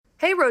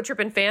Hey Road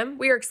Trippin' fam,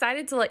 we are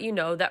excited to let you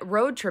know that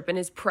Road Trippin'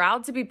 is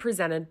proud to be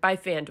presented by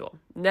FanDuel.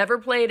 Never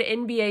played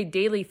NBA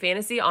Daily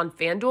Fantasy on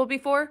FanDuel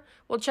before?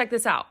 Well, check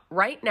this out.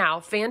 Right now,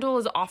 FanDuel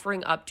is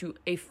offering up to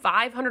a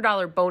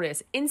 $500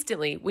 bonus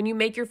instantly when you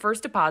make your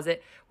first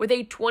deposit with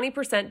a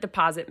 20%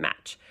 deposit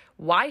match.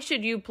 Why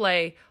should you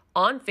play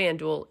on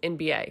FanDuel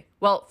NBA?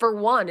 Well, for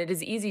one, it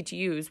is easy to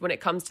use when it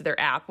comes to their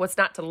app. What's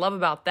not to love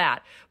about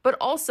that? But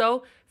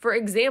also, for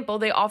example,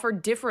 they offer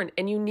different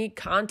and unique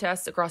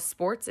contests across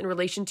sports in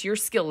relation to your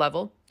skill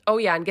level. Oh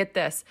yeah, and get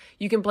this.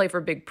 You can play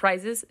for big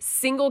prizes,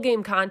 single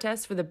game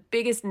contests for the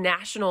biggest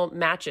national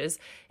matches,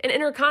 and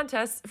enter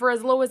contests for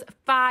as low as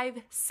 5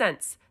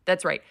 cents.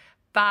 That's right.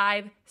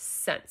 5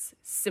 cents.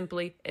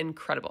 Simply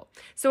incredible.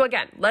 So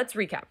again, let's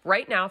recap.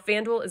 Right now,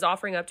 FanDuel is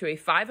offering up to a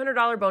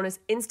 $500 bonus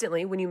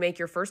instantly when you make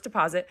your first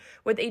deposit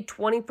with a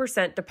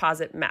 20%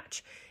 deposit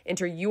match.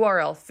 Enter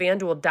URL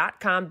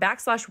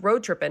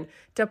fanduel.com/roadtrippin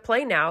to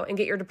play now and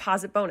get your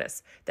deposit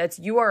bonus. That's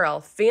URL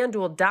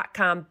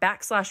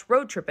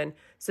fanduel.com/roadtrippin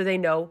so they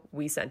know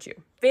we sent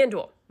you.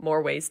 FanDuel,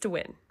 more ways to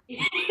win.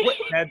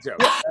 Bad joke.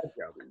 Bad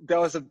joke. That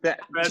was a bad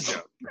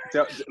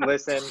joke.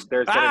 Listen,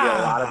 there's going to be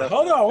a lot of them.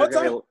 Hold on. What's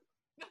up?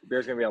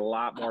 There's going to be a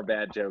lot more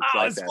bad jokes Oh,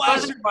 like it's that.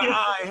 flashing my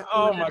eye.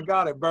 Oh, my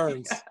God, it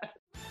burns.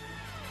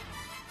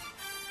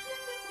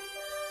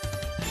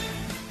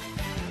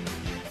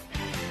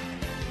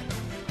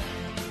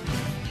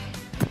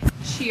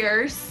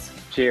 Cheers.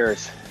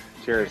 Cheers.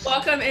 Cheers.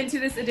 Welcome into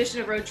this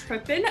edition of Road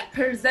Trippin',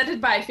 presented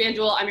by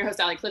FanDuel. I'm your host,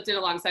 Allie Clifton,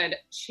 alongside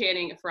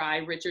Channing Frye,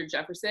 Richard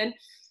Jefferson.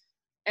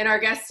 And our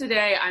guest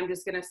today, I'm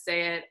just going to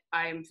say it,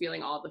 I am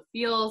feeling all the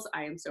feels.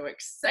 I am so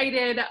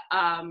excited.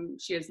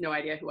 She has no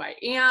idea who I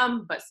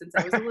am, but since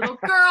I was a little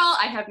girl,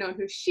 I have known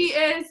who she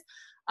is.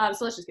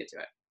 So let's just get to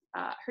it.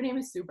 Her name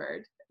is Sue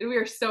Bird, and we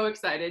are so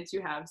excited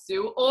to have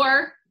Sue,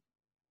 or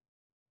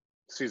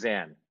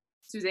Suzanne,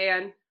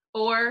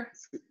 or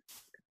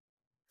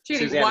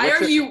Channing. Suzanne, why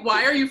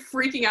are you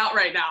freaking out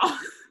right now?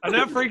 I'm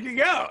not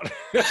freaking out.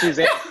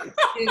 Suzanne,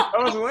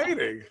 I was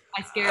waiting.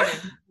 I scared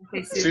him.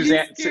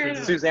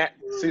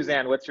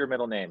 Suzanne, what's your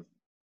middle name?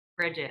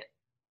 Bridget.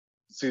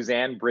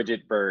 Suzanne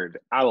Bridget Bird.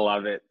 I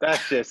love it.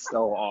 That's just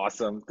so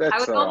awesome.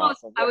 That's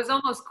awesome. I was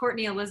almost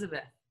Courtney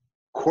Elizabeth.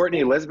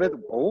 Courtney Elizabeth?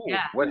 Oh,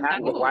 Yeah. what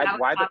happened? That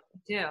was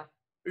too.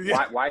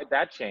 Why did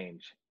that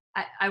change?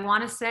 I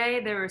want to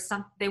say there was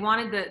they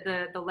wanted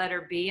the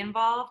letter B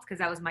involved because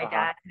that was my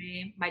dad's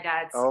name. My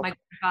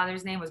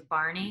grandfather's name was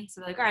Barney.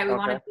 So they're like, all right, we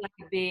wanted like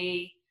a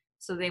B.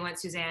 So they went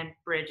Suzanne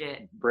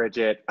Bridget.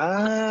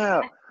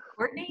 Oh.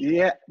 Courtney?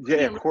 Yeah.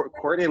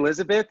 Courtney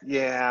Elizabeth?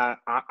 Yeah.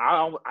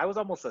 I was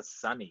almost a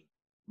Sunny.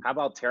 How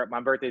about Tara?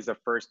 My birthday's the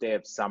first day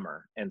of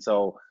summer. And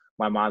so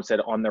my mom said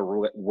on the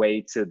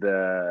way to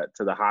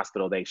the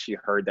hospital she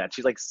heard that.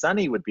 She's like,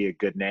 Sunny would be a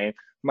good name.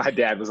 My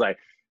dad was like,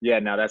 yeah,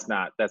 no, that's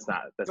not.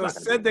 So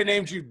said they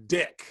named you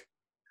Dick.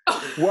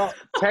 Well,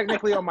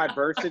 technically on my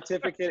birth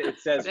certificate, it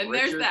says And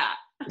Richard. there's that.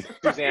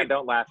 Suzanne,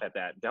 don't laugh at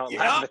that. Don't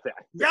laugh at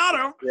that. Got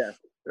him. Yeah.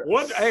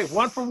 One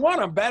for one.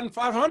 I'm batting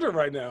 500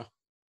 right now.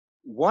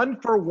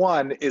 1 for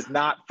 1 is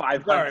not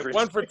 500. Sorry,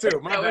 1 for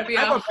 2. That would be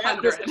I have a math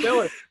 100.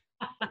 disability.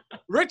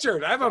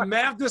 Richard, I have a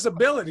math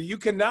disability. You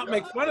cannot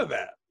make fun of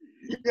that.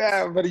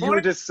 Yeah, but you were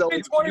just so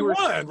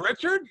 21,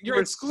 Richard. You're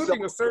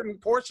excluding a certain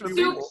portion of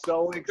You people. were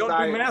so excited.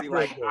 Don't do math Like,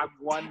 right now. I'm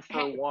 1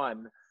 for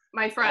 1.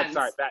 My friends,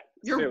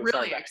 you're Sue,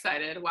 really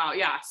excited. Wow,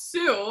 yeah.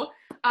 Sue,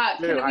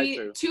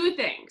 Sue. 2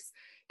 things.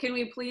 Can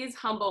we please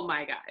humble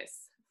my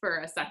guys for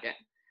a second?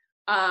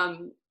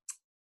 1,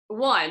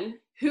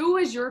 who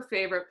was your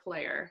favorite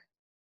player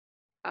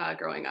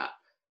growing up?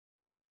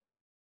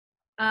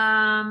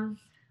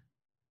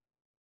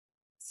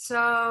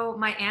 So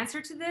my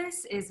answer to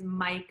this is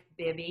Mike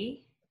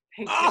Bibby.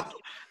 Oh,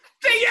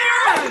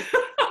 yes!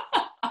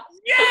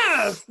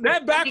 Yes!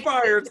 That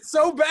backfired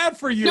so bad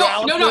for you, No,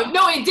 Allison.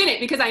 it didn't,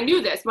 because I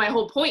knew this. My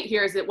whole point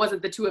here is it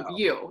wasn't the 2 of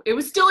you. It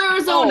was still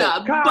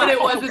Arizona, but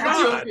it wasn't the 2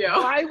 of you.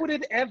 Why would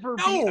it ever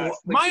be No, us?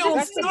 my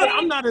own son,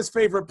 I'm not his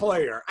favorite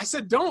player. I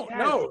said, don't.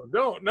 I'm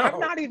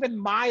not even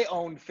my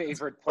own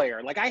favorite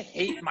player. Like, I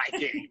hate my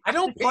game. I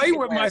don't play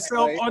with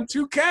myself on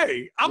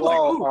 2K. I'm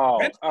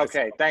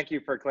okay. Thank you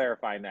for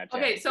clarifying that,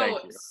 Jen. Okay, so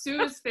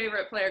Sue's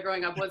favorite player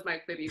growing up was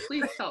Mike Bibby.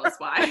 Please tell us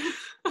why.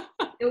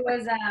 It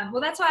was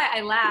that's why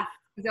I laughed.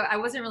 So I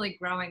wasn't really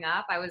growing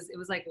up. It was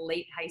like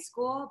late high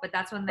school, but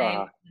that's when they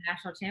won the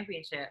national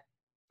championship.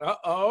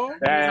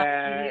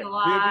 Bibby.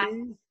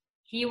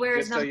 He wears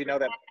Just number so you know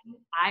 10. that.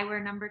 I wear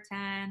number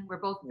 10. We're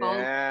both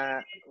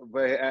Yeah,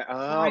 but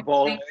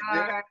both.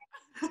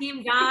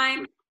 Team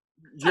Dime.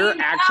 You're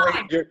Team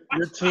actually Dime.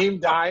 your Team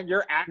Dime.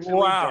 You're actually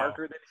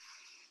darker than.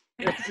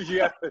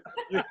 You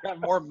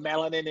have more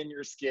melanin in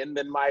your skin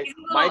than Mike.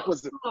 Mike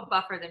was a little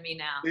buffer than me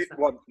now.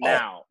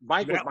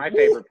 Mike was my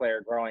favorite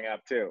player growing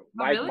up too.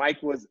 Really?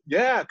 Mike was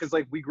because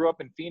like we grew up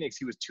in Phoenix.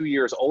 He was 2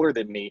 years older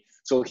than me,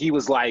 so he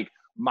was like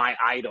my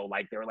idol.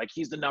 Like they were like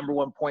he's the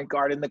 #1 point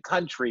guard in the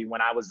country when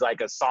I was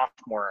like a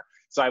sophomore.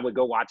 So I would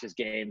go watch his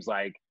games.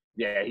 Like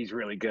yeah, he's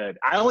really good.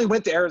 I only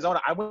went to Arizona.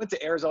 I went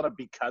to Arizona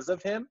because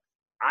of him.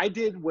 I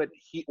did what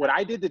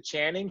I did to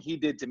Channing, he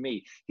did to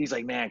me. He's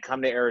like, man,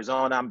 come to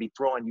Arizona. I'm be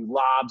throwing you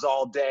lobs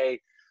all day.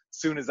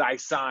 Soon as I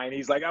sign,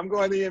 he's like, I'm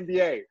going to the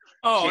NBA.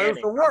 Oh, Channing, it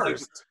was the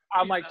worst.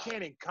 I'm like,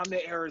 Channing, come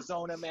to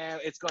Arizona, man.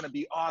 It's going to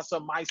be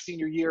awesome. My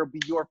senior year will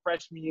be your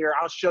freshman year.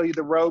 I'll show you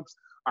the ropes.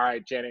 All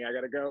right, Channing, I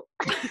got to go.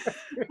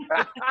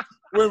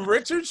 When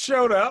Richard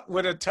showed up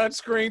with a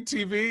touchscreen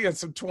TV and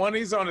some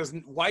 20s on his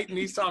white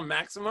Nissan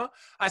Maxima,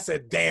 I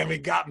said, damn, he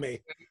got me.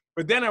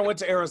 But then I went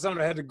to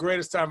Arizona. I had the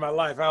greatest time of my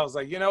life. I was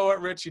like, you know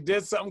what, Rich? You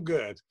did something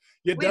good.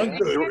 You done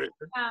good, Richard.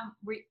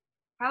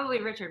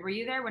 Probably Richard. Were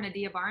you there when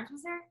Adia Barnes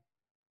was there?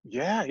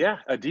 Yeah.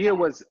 Adia I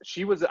want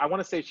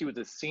to say she was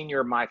a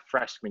senior my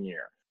freshman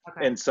year.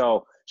 Okay. And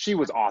so she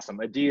was awesome.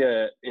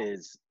 Adia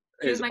is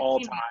all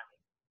time.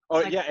 Oh,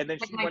 like, yeah. And then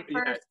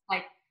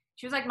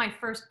she was like my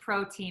first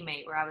pro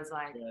teammate where I was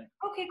like,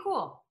 okay,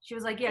 cool. She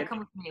was like, yeah, come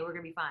with me. We're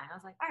going to be fine. I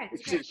was like, all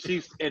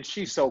right.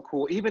 She's so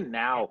cool. Even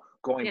now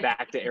going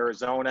back to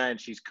Arizona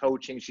and she's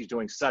coaching, she's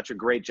doing such a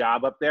great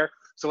job up there.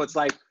 So it's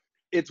like,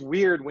 it's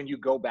weird when you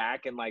go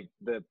back and like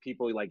the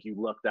people like you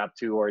looked up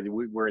to, or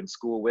we were in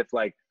school with,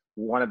 like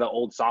one of the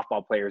old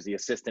softball players, the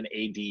assistant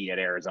AD at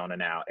Arizona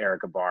now,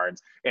 Erica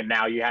Barnes. And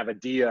now you have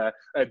Adia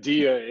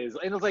is,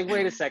 and it's like,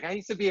 wait a second. I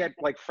used to be at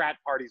like frat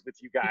parties with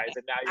you guys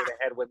and now you're the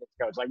head women's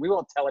coach. Like we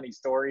won't tell any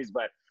stories,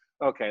 but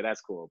okay,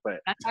 that's cool. But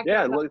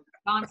yeah.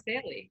 Dawn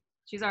Staley.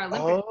 She's our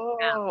Olympic.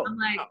 Now. I'm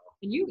like,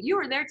 and you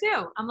were there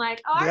too. I'm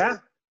like, oh, yeah.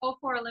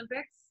 04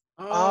 Olympics.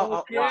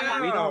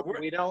 Yeah.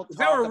 We don't. Is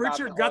that where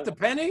Richard got the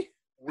penny?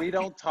 We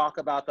don't talk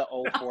about the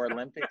 04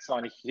 Olympics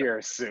on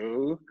here,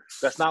 Sue.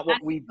 That's not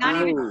what we do.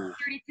 Not even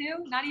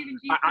G32? Not even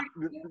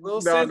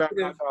G32? No, not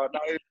even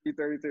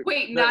G32.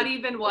 Wait, not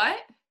even what?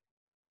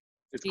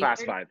 It's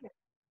classified.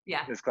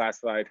 Yeah. It's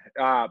classified.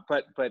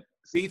 But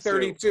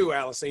C32,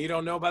 Allison. You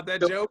don't know about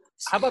that joke?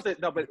 How about that?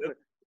 No, but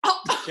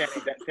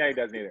Channing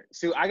doesn't either.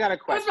 Sue, I got a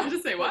question. I was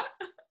about to say what?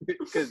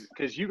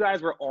 Because you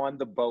guys were on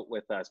the boat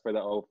with us for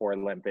the 04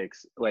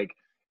 Olympics. Like,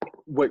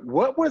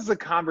 what was the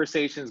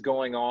conversations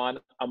going on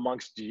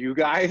amongst you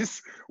guys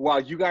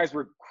while you guys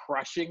were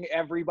crushing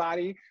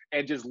everybody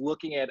and just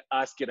looking at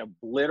us get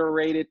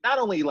obliterated, not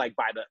only like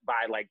by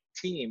like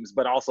teams,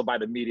 but also by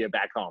the media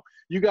back home?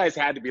 You guys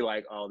had to be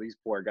like, oh, these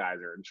poor guys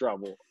are in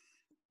trouble.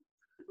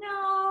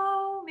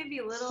 No, maybe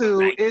a little.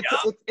 Sue, it's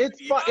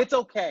fun. It's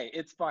okay.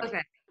 It's funny.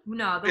 Okay.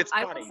 No,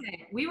 I will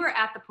say we were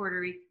at the Puerto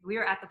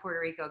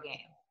Rico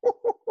game,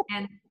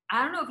 and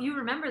I don't know if you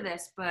remember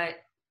this, but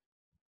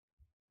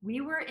we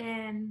were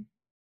in.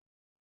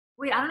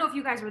 Wait, I don't know if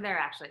you guys were there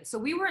actually. So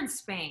we were in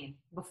Spain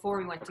before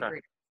we went to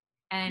Greece.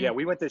 And yeah,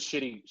 we went to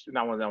shitty.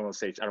 I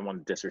don't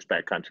want to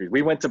disrespect countries.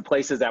 We went to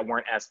places that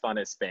weren't as fun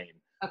as Spain.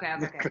 Okay.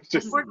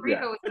 Puerto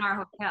Rico was in our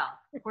hotel.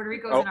 Puerto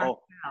Rico was in our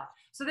hotel.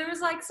 So there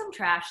was like some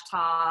trash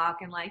talk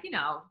and like you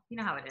know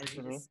how it is.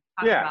 We just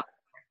talk about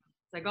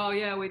it's like, oh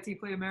yeah, wait till you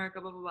play America,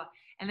 blah blah blah.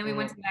 And then we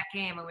went to that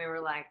game and we were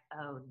like,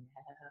 oh no.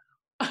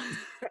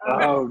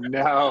 Oh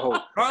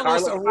no!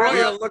 Carlos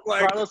Arroyo looked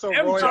like Carlos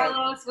Arroyo.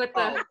 Carlos with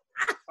the.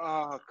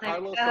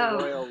 Carlos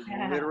Arroyo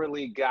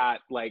literally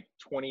got like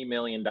 $20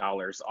 million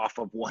off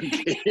of one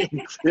game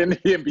in the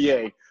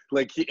NBA.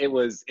 Like it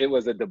was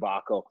a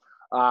debacle.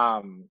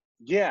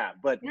 Yeah,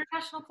 but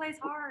international plays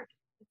hard.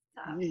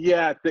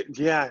 Yeah.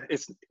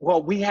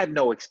 We had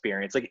no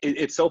experience. Like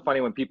it's so funny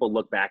when people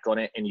look back on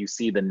it and you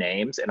see the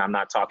names, and I'm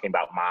not talking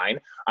about mine.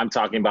 I'm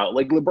talking about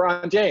like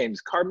LeBron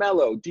James,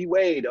 Carmelo, D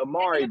Wade,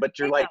 Amari. But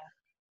you're like,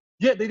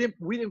 yeah,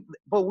 we didn't.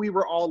 But we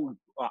were all.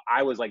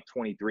 I was like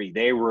 23.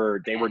 They were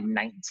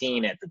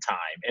 19 at the time,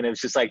 and it was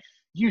just like,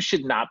 you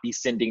should not be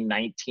sending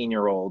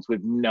 19-year-olds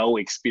with no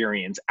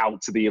experience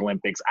out to the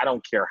Olympics. I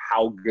don't care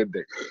how good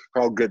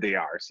they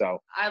are. So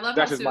I love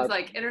how Sue's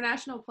like,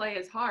 international play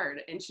is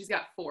hard, and she's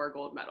got 4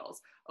 gold medals.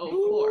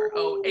 04,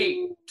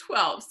 08,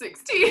 12,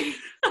 16.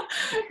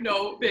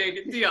 No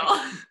big deal.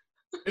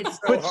 It's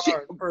so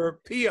hard for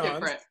peons.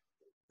 Different.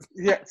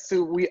 Yeah,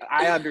 so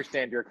I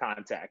understand your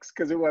context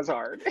because it was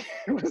hard.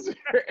 It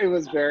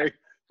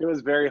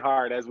was very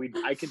hard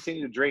I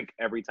continue to drink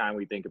every time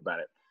we think about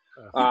it.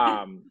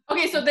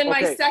 Okay, so then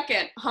my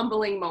second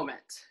humbling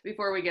moment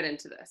before we get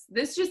into this.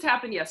 This just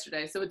happened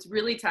yesterday, so it's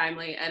really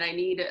timely, and I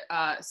need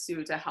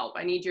Sue to help.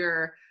 I need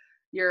your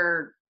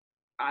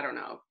I don't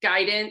know,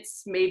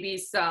 guidance, maybe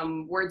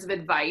some words of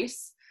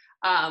advice.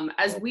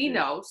 As we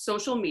know,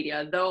 social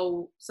media,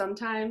 though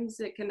sometimes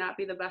it cannot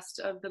be the best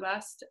of the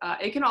best,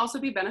 it can also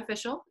be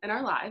beneficial in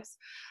our lives.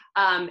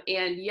 And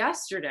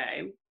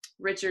yesterday,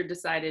 Richard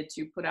decided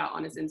to put out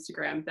on his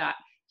Instagram that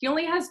he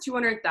only has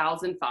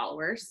 200,000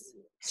 followers.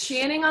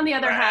 Channing, on the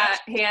other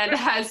hand,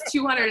 has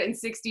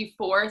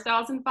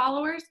 264,000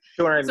 followers.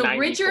 294. So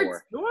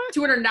Richard's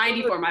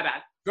 294, my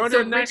bad.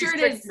 So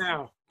Richard is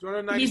now.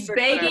 He's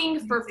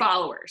begging for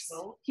followers.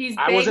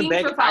 I wasn't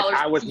begging.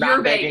 I was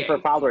not begging for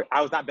followers.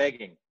 I was not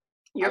begging.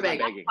 You're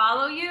begging. I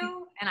follow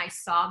you, and I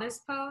saw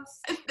this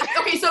post.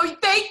 Okay, so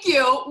thank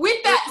you.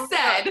 With that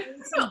said,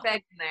 some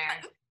begging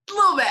there. A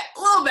little bit.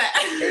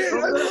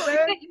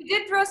 You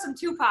did throw some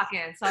Tupac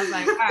in, so I was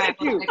like, all right.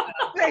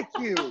 Thank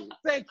you.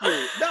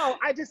 No,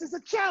 it's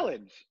a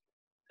challenge.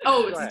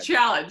 Oh, it's a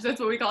challenge. That's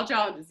what we call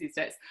challenges these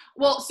days.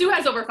 Well, Sue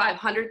has over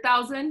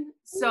 500,000,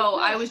 so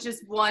I was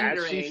just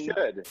wondering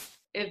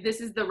if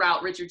this is the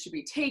route Richard should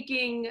be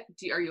taking.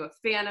 Are you a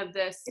fan of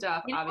this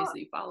stuff? Obviously,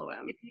 you follow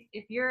him.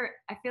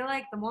 I feel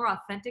like the more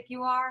authentic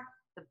you are,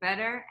 the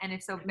better. And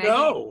if so,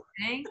 no,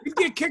 he'd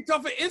get kicked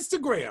off of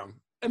Instagram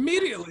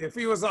immediately if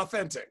he was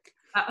authentic.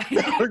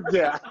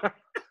 Yeah.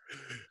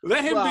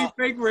 Let him be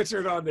fake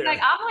Richard on there.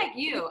 Like, I'm like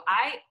you.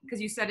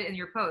 Because you said it in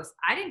your post.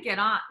 I didn't get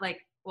on,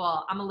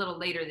 well, I'm a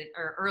little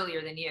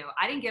earlier than you.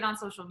 I didn't get on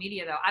social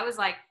media though. I was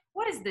like,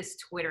 what is this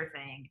Twitter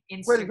thing?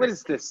 Instagram. What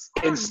is this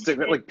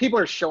Instagram? Like, people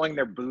are showing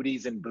their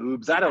booties and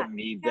boobs. I don't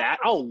need that.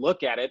 I'll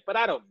look at it, but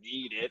I don't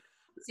need it.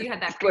 So you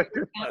had that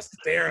creeper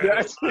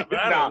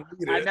account?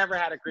 I never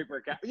had a creeper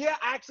account. Yeah,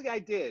 actually, I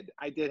did.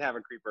 I did have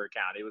a creeper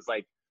account. It was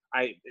like,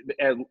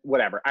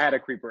 whatever. I had a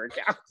creeper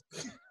account.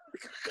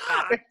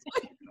 God.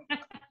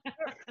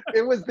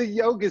 It was the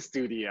yoga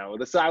studio.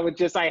 So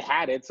I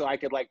had it so I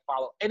could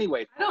follow.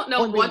 Anyway. I don't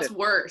know what's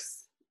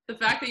worse. The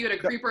fact that you had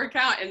a creeper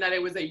account and that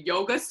it was a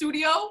yoga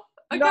studio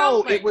account?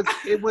 No, it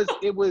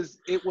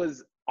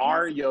was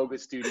our yoga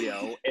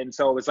studio. And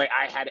so it was like,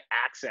 I had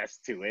access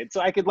to it.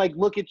 So I could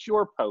look at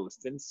your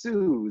posts and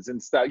Sue's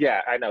and stuff.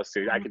 Yeah, I know,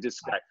 Sue. I could just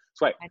swipe.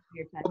 Let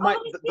me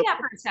see that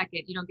for a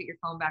second. You don't get your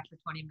phone back for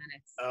 20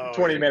 minutes.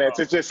 20 minutes.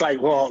 It's just like,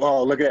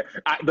 whoa, look at it.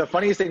 The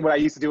funniest thing, what I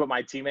used to do with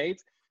my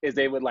teammates is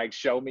they would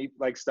show me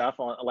stuff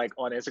on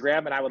Instagram,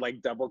 and I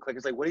would double click.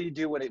 It's like, what do you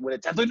do when it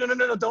taps? No,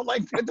 don't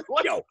like that.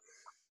 Yo,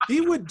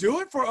 he would do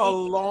it for a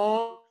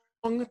long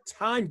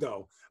time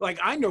though.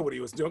 I know what he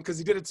was doing because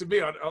he did it to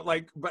me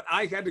but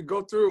I had to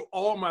go through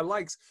all my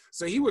likes.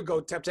 So he would go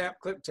tap tap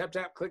click, tap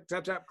tap click,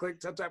 tap tap click,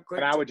 tap tap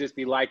click. And I would just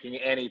be liking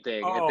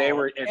anything. If they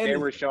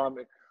were showing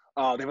me,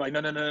 they were like,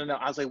 no.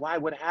 I was like, why?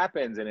 What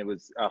happens? And it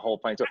was a whole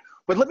funny story.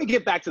 But let me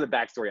get back to the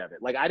backstory of it.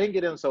 I didn't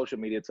get on social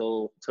media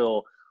till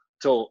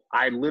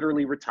I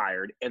literally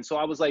retired. And so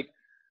I was like,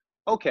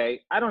 okay,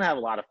 I don't have a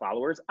lot of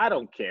followers. I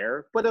don't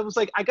care. But it was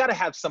like, I got to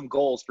have some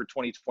goals for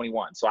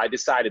 2021. So I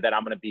decided that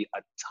I'm going to be a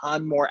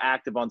ton more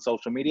active on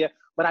social media,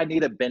 but I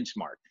need a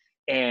benchmark.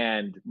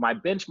 And my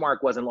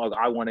benchmark wasn't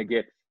I want to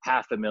get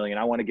 500,000.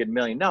 I want to get 1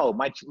 million. No,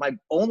 my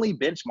only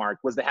benchmark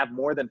was to have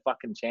more than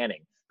fucking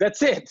Channing.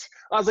 That's it.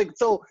 I was like,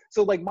 so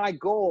my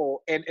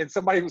goal, and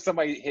somebody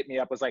hit me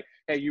up, was like,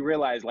 hey, you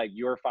realize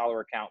your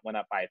follower count went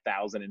up by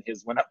 1,000 and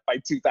his went up by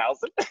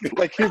 2,000.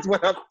 His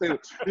went up to,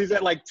 he's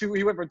at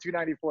he went from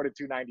 294 to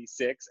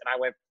 296 and I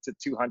went to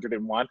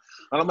 201.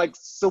 And I'm like,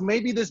 so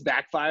maybe this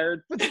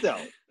backfired, but still,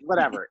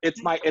 whatever.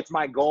 It's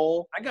my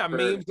goal. I got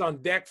memes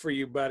on deck for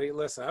you, buddy.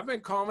 Listen, I've been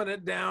calming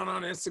it down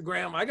on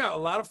Instagram. I got a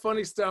lot of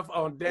funny stuff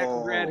on deck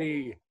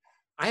ready.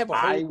 I have a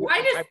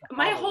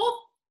whole.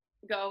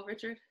 Go,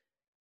 Richard.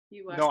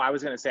 No, I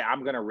was going to say,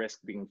 I'm going to risk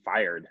being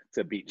fired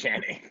to beat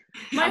Channing.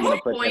 My whole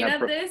point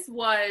of this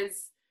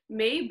was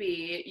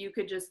maybe you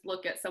could just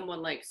look at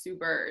someone like Sue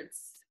Birds,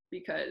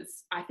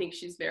 because I think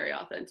she's very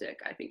authentic.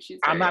 I think she's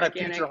very organic. I'm not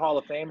a future Hall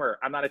of Famer.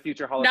 Not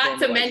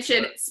to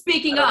mention,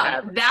 speaking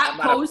of, that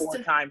post. I'm not a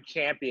 4-time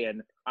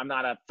champion. I'm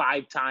not a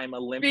 5-time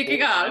Olympic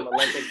gold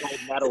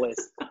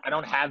medalist. I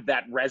don't have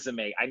that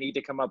resume. I need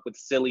to come up with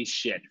silly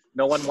shit.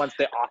 No one wants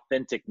the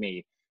authentic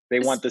me.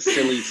 They want the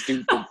silly,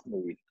 stupid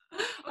me.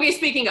 Okay,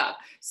 speaking of,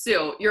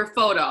 Sue, your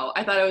photo,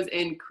 I thought it was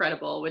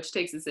incredible, which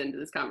takes us into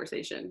this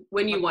conversation.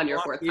 When you won your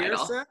 4th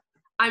title. Set?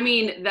 I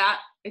mean,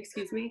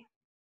 excuse me?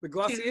 The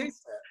Glossier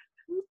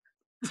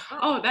set.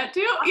 Oh, that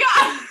too?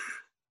 Yeah.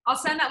 I'll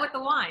send that with the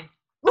wine.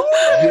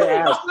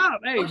 Yeah. What's up?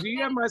 Hey, do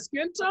you have my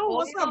skin tone?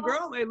 What's up,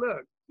 girl? Hey,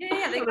 look.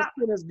 Yeah, they got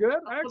skin is good.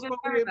 I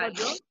exfoliate my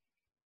junk.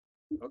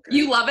 Okay.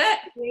 You love it?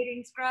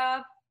 Dating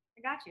scrub.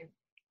 I got you.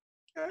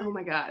 Oh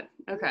my God.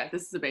 Okay,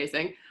 this is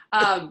amazing.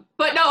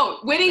 But no,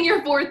 winning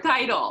your 4th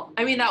title.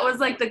 I mean, that was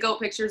the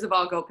GOAT pictures of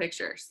all GOAT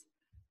pictures.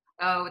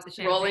 Oh, with the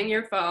champagne. Rolling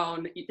your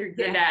phone, your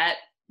net,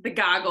 the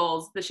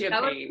goggles, the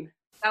champagne.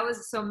 That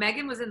was so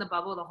Megan was in the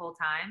bubble the whole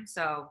time.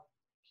 So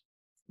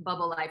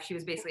bubble life, she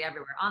was basically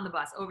everywhere, on the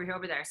bus, over here,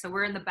 over there. So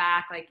we're in the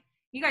back.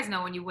 You guys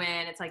know when you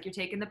win, it's you're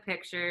taking the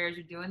pictures,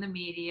 you're doing the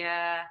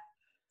media.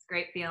 It's a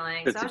great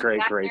feeling. It's so a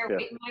great feeling.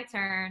 Waiting my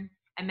turn.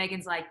 And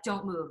Megan's like,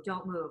 don't move.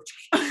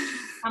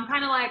 I'm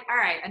kind of like, all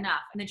right,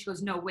 enough. And then she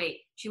goes, no, wait.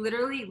 She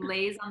literally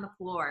lays on the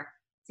floor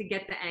to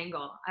get the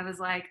angle. I was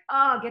like,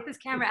 oh, get this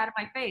camera out of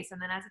my face.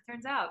 And then as it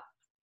turns out,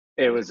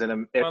 it was an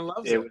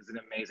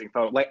amazing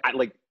photo.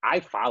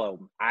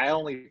 I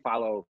only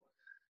follow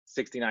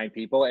 69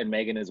 people and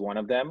Megan is one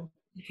of them.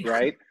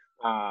 Right.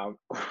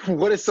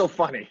 What is so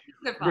funny?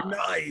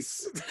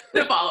 Nice.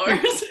 The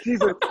followers.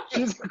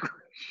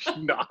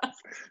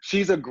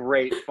 She's a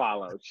great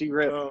follow. She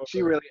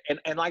really,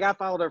 and I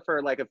followed her for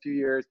a few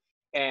years,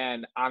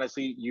 and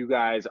honestly, you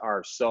guys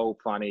are so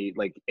funny.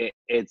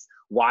 It's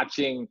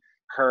watching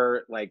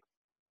her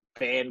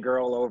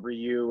fangirl over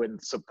you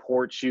and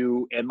support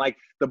you, and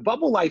the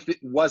bubble life, it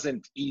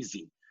wasn't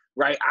easy,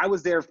 right? I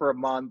was there for a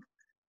month.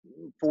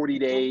 40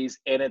 days.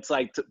 And it's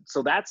like,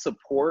 so that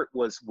support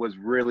was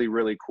really,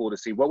 really cool to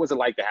see. What was it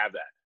like to have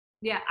that?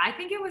 Yeah, I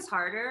think it was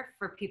harder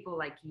for people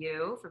like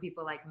you, for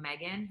people like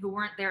Megan, who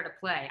weren't there to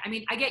play. I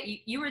mean, I get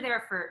you were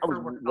there for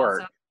work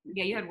also.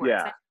 Yeah, you had work.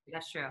 Yeah.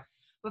 That's true.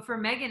 But for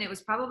Megan, it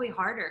was probably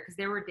harder because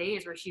there were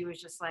days where she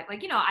was just like,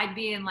 you know, I'd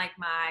be in like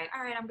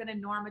all right, I'm going to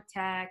Norma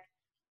Tech.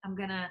 I'm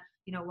going to,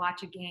 you know,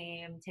 watch a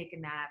game, take a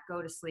nap,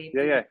 go to sleep.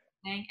 Yeah.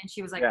 And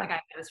she was like, I got to get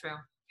out of this room.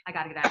 I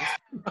got to get out of this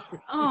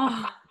room.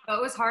 Oh, so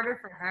it was harder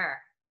for her.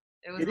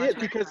 It is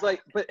because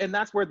and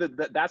that's where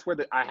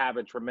I have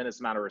a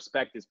tremendous amount of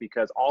respect, is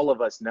because all of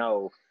us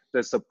know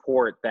the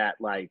support that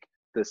like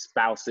the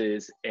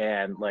spouses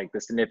and like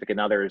the significant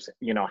others,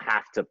 you know,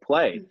 have to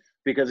play,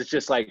 because it's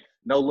just like,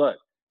 no, look,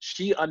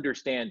 she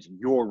understands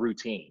your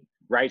routine,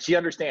 right? She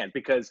understands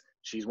because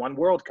she's won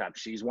World Cup,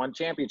 she's won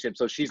championships.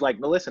 So she's like,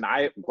 no, listen,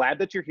 I'm glad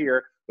that you're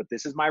here, but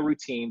this is my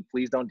routine.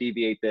 Please don't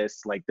deviate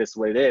this. Like, this is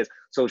what it is.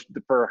 So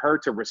for her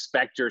to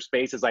respect your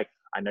space is like,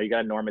 I know you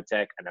got a Norma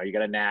Tech. I know you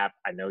got a nap.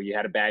 I know you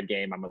had a bad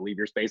game. I'm gonna leave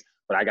your space,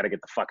 but I got to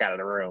get the fuck out of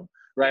the room,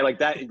 right? Like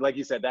that, like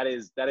you said, that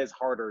is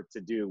harder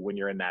to do when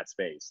you're in that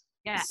space.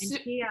 Yeah,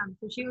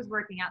 and she was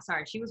working out.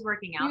 Sorry, she was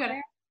working out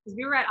there because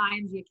we were at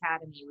IMG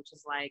Academy, which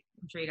is like,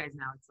 I'm sure you guys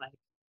know, it's like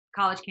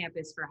college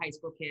campus for high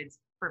school kids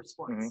for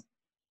sports. Mm-hmm.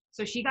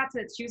 So she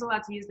was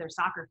allowed to use their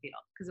soccer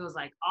field because it was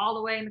like all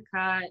the way in the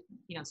cut,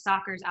 you know,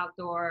 soccer's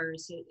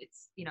outdoors.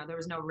 It's, you know, there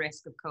was no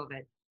risk of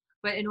COVID.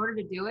 But in order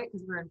to do it,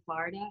 because we were in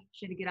Florida,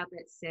 she had to get up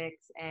at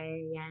 6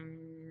 a.m.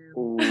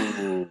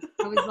 I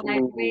was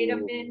like, wait a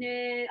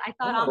minute. I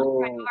thought I'm the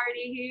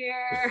priority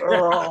here.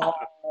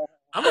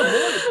 I'm a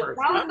morning person.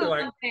 That was the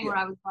one thing where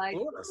I was like,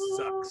 Florida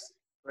sucks.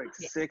 Like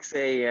 6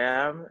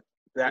 a.m.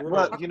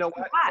 Well, you know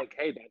what? It's like,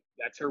 hey,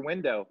 that's her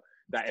window.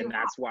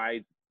 That's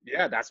why.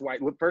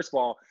 Look, first of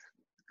all,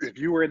 if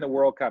you were in the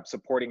World Cup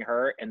supporting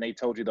her and they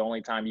told you the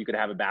only time you could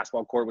have a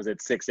basketball court was at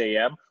 6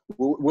 a.m.,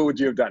 what would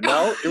you have done?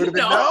 No? It would have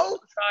been no?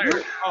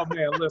 Oh,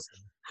 man, listen.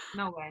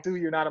 No way. So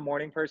you're not a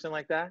morning person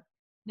like that?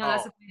 No,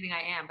 that's the thing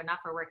I am, but not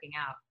for working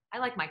out. I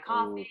like my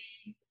coffee.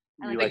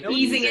 I like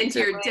easing into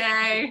your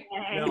day.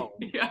 No.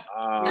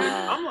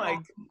 I'm like,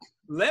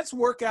 let's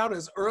work out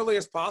as early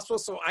as possible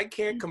so I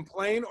can't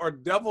complain or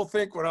double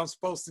think what I'm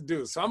supposed to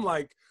do. So I'm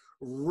like,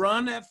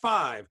 run at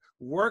 5,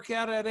 work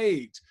out at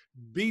 8,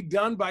 be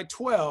done by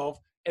 12,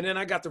 and then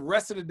I got the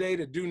rest of the day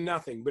to do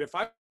nothing. But if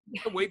I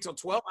wait till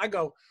 12, I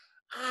go,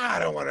 I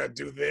don't want to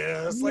do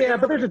this. Like, yeah,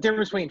 but there's a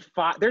difference between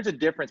 5. There's a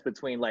difference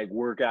between like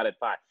workout at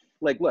 5.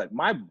 Like, look,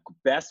 my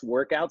best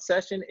workout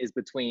session is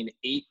between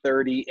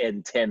 8:30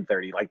 and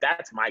 10:30. Like,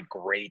 that's my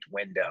great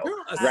window,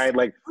 right?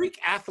 Like, freak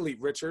athlete,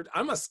 Richard.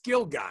 I'm a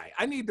skill guy.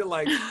 I need to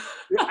like,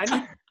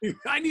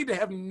 I need to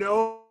have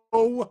no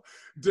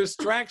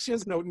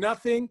distractions, no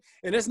nothing.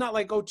 And it's not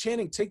like, oh,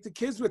 Channing, take the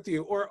kids with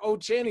you, or oh,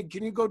 Channing,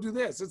 can you go do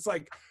this? It's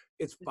like,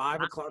 it's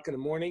 5 o'clock in the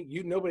morning.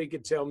 Nobody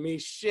can tell me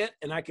shit,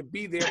 and I could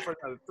be there for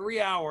another 3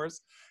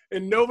 hours,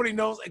 and nobody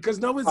knows because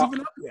nobody's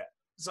even up yet.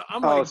 So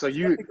I'm like, Sue,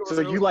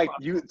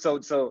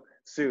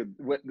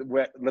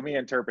 let me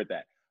interpret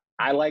that.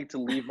 I like to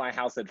leave my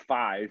house at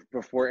 5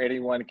 before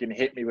anyone can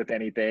hit me with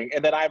anything,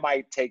 and then I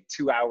might take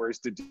 2 hours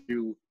to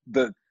do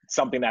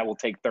something that will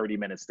take 30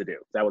 minutes to do.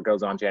 Is that what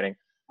goes on, Channing?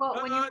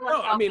 Well, when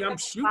no, I mean, I'm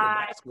shooting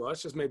basketball.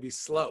 It's just maybe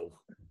slow.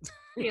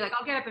 You're like,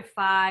 I'll get up at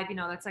 5. You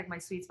know, that's like my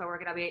sweet spot.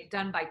 Working. I'll be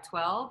done by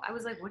 12. I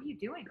was like, what are you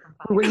doing from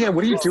 5? Well, yeah,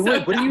 what are you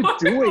doing? What are you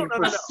doing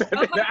for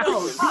 7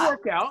 hours? You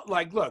work out.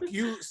 Like, look,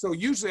 so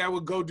usually I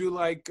would go do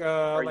like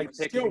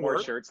taking more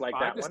shirts like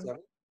that one.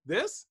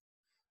 This,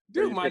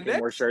 dude, my neck.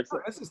 More shirts.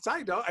 This is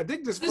tight, though. I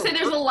think this. Just say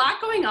there's a lot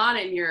going on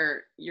in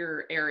your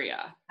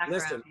area.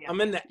 Listen,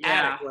 I'm in the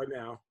attic right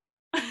now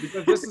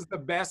because this is the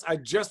best. I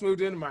just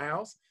moved into my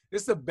house.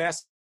 This is the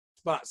best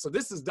spot. So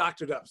this is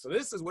doctored up. So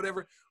this is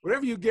whatever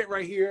you get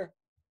right here.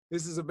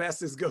 This is the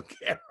best it's going to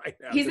get right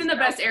now. He's in the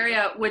best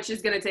area, which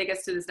is going to take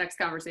us to this next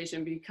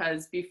conversation,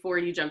 because before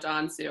you jumped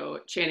on, Sue,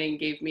 Channing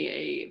gave me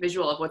a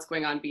visual of what's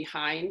going on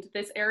behind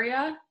this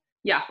area.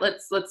 Yeah,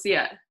 let's see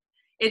it.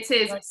 It's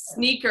his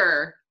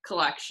sneaker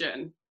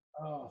collection.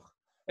 Oh,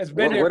 it's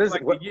been there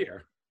for a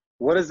year.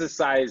 What does the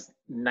size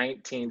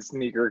 19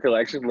 sneaker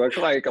collection look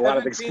like? A lot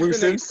of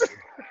exclusives?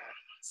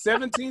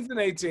 17s and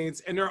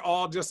 18s, and they're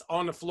all just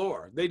on the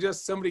floor.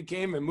 Somebody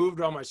came and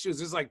moved all my shoes.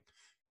 There's like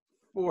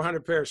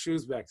 400 pair of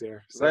shoes back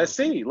there. So.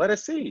 Let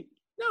us see.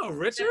 No,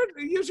 Richard,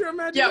 use your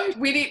imagination. Yeah,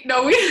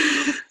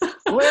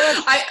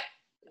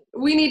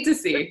 we need to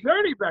see. It's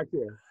dirty back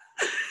there.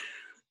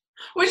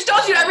 Which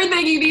tells you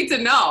everything you need to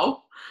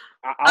know.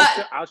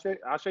 I'll show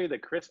you the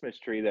Christmas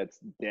tree that's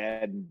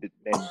dead, and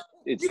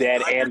it's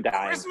dead and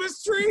dying.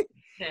 Christmas tree?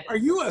 Are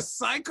you a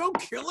psycho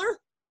killer?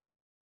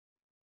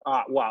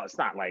 Well, it's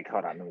not like.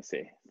 Hold on, let me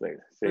see.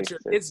 Richard,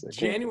 it's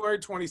January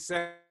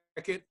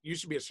 22nd. You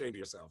should be ashamed of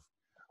yourself.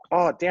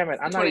 Oh, damn it!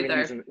 I'm not even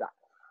using.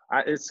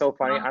 It's so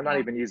funny. I'm not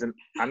even using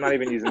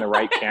the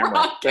right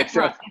camera.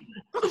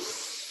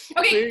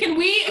 Okay, can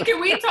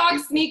we talk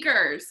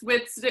sneakers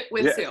with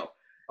Sue?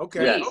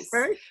 Okay. Yes.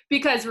 Okay.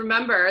 Because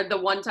remember the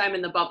one time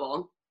in the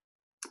bubble,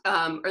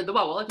 or the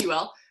bubble, if you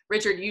will,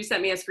 Richard, you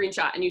sent me a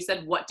screenshot and you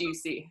said, "What do you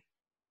see?"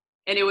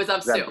 And it was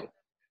of Sue.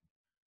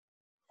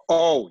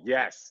 Oh,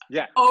 yes.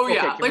 Yeah. Oh,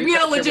 yeah. Okay, like, we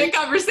had a legit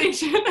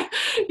conversation.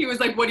 He was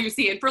like, "What do you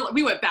see?" And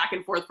we went back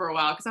and forth for a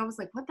while because I was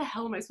like, what the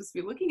hell am I supposed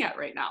to be looking at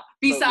right now?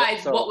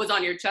 Besides what was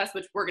on your chest,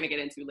 which we're going to get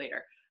into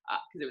later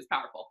because it was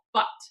powerful.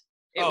 But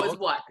it was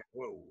what?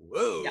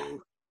 Whoa. Yeah.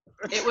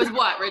 It was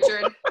what,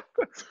 Richard?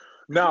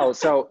 No,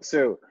 so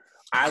Sue,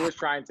 I was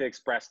trying to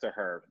express to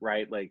her,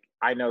 right? Like,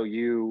 I know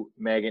you,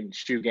 Megan,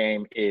 shoe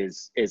game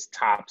is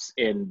tops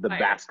in the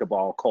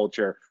basketball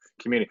culture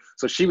community.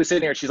 So she was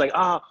sitting here, she's like,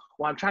 "Oh,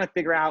 well, I'm trying to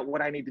figure out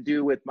what I need to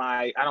do with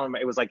my," I don't know,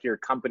 it was like your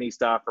company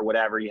stuff or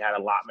whatever. You had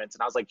allotments.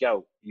 And I was like,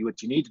 "Yo,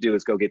 what you need to do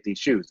is go get these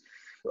shoes."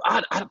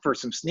 For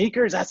some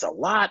sneakers, that's a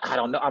lot. I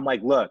don't know. I'm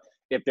like, look,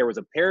 if there was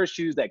a pair of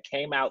shoes that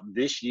came out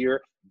this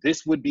year,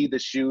 this would be the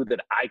shoe that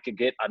I could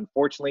get.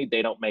 Unfortunately,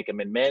 they don't make them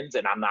in men's,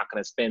 and I'm not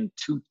going to spend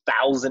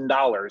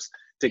 $2,000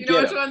 to get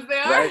them. Which ones they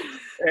are?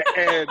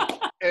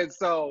 Right? And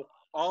so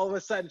all of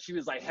a sudden, she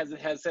was like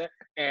hesitant,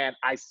 and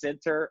I sent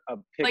her a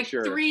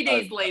picture. Like 3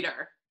 days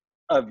later.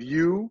 Of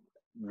you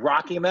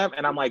rocking them,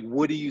 and I'm like,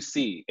 "What do you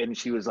see?" And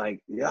she was like,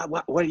 "Yeah,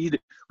 what are you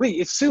doing?" "Wait,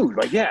 it's Sue."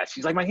 Like, "Yeah."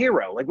 She's like, "My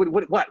hero." Like,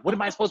 what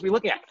am I supposed to be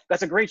looking at?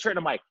 "That's a great shirt." And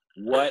I'm like,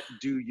 "What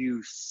do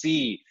you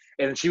see?"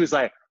 And she was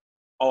like,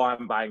 "Oh,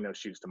 I'm buying those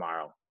shoes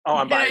tomorrow." "Oh,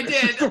 I'm buying those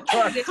shoes tomorrow."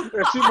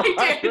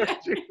 I did.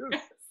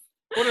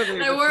 What are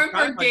they? I wore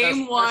them for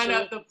game one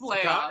of the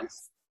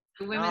playoffs.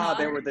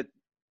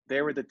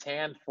 They were the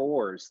Tan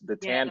 4s, the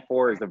Tan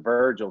 4s, the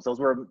Virgils. Those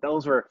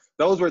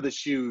were the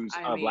shoes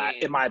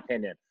in my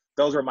opinion.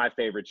 Those were my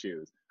favorite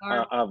shoes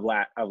of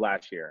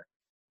last year.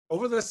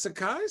 Over the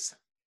Sakai's?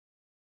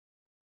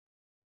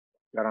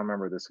 I don't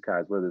remember the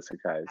Sakai's. What are the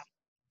Sakai's?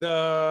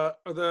 The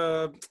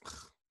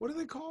what are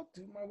they called?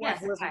 My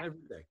wife wears them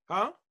every day.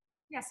 Huh?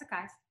 Yeah,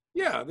 Sakai's.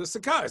 Yeah, the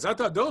Sakai's. I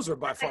thought those were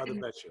by far the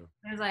best shoe.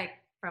 There's like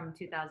from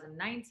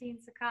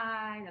 2019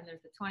 Sakai, and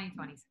there's the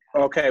 2020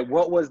 Sakai. Okay,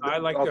 what was the, I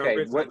like okay,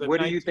 the original, what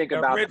do you think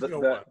about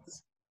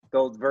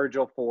those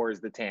Virgil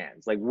 4s, the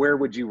tans? Like, where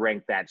would you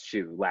rank that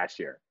shoe last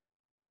year?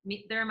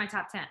 They're in my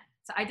top 10.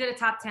 So I did a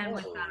top 10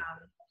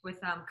 with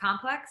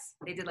Complex.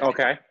 They did like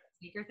a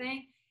sneaker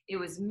thing. It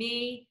was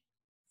me,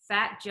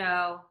 Fat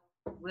Joe,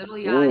 Little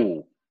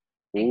Yachty,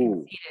 and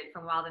Conceited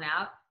from Wild 'N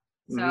Out.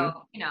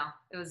 So,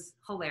 it was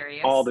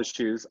hilarious. All the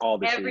shoes.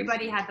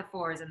 Everybody had the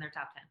 4s in their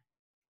top 10.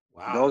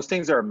 Wow. Those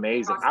things are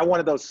amazing. Awesome. I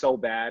wanted those so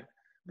bad,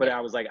 but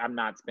I was like, I'm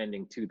not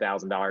spending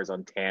 $2,000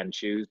 on tan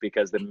shoes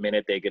because the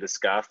minute they get a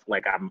scuff,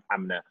 like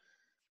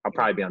I'll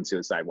probably be on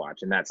suicide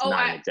watch, and that's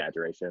not an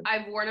exaggeration.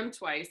 I've worn them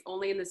twice,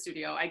 only in the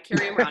studio. I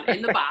carry them around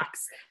in the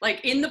box,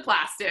 like in the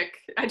plastic.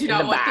 I do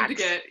not want them to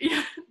get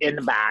in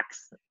the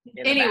box.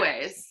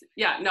 Anyways,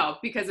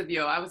 because of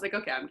you, I was like,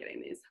 okay, I'm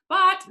getting these.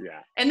 But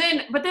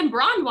then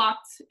Braun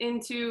walked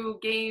into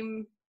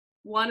game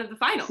 1 of the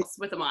finals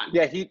with them on.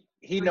 Yeah,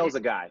 he knows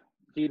a guy.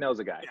 He knows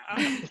a guy.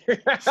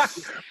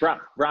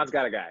 Braun's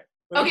got a guy.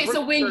 Okay,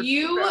 so when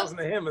you $2,000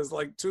 to him is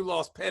like 2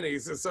 lost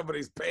pennies in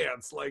somebody's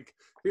pants.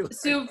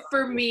 So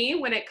for me,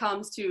 when it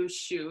comes to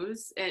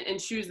shoes and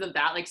shoes of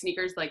that, like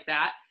sneakers like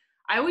that,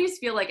 I always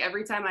feel like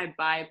every time I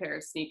buy a pair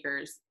of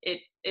sneakers,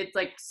 it's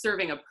like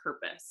serving a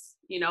purpose.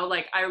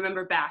 Like I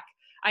remember back,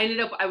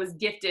 I was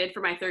gifted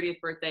for my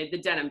 30th birthday the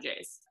denim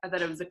J's. I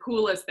thought it was the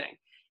coolest thing.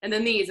 And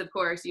then these, of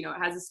course, it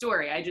has a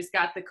story. I just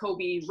got the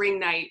Kobe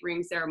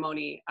ring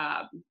ceremony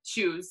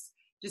shoes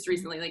just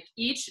recently. Like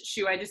each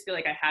shoe, I just feel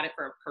like I had it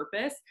for a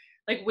purpose.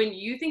 Like when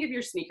you think of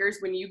your sneakers,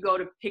 when you go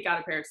to pick out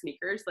a pair of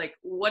sneakers, like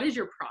what is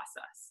your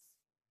process?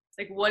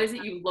 Like what is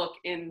it you look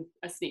in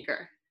a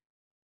sneaker?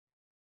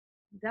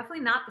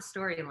 Definitely not the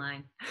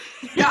storyline.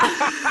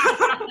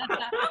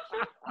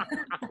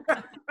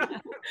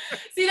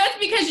 See, that's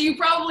because you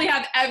probably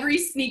have every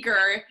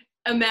sneaker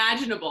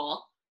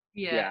imaginable.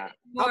 Yeah.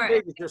 How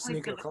big is your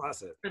sneaker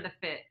closet? For the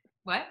fit.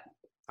 What?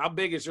 How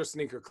big is your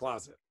sneaker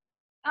closet?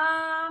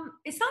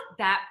 It's not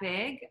that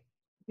big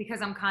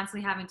because I'm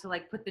constantly having to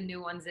like put the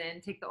new ones in,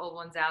 take the old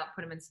ones out,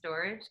 put them in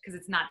storage because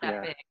it's not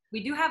that big.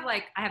 We do have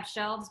I have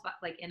shelves, but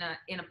like in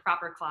a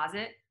proper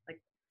closet,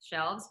 like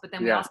shelves. But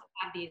then we also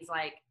have these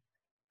like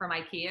from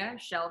IKEA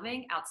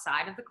shelving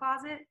outside of the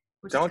closet.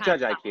 Don't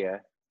judge IKEA.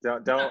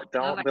 Don't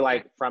be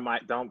like from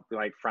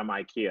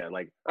IKEA.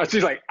 Like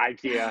she's like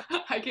IKEA.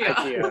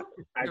 IKEA.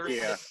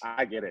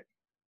 I get it.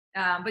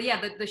 But yeah,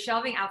 the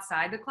shelving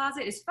outside the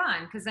closet is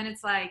fun because then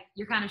it's like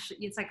you're kind of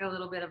it's like a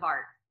little bit of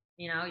art.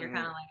 You're kind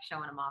of like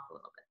showing them off a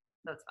little bit.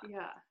 So it's fun.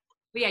 Yeah.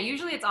 But yeah,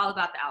 usually it's all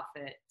about the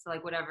outfit. So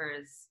like whatever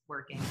is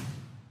working.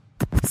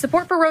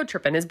 Support for Road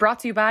Trippin' is brought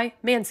to you by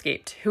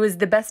Manscaped, who is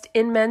the best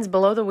in men's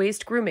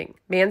below-the-waist grooming.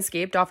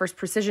 Manscaped offers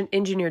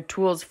precision-engineered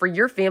tools for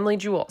your family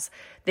jewels.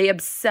 They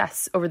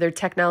obsess over their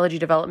technology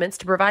developments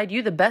to provide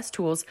you the best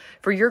tools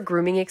for your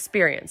grooming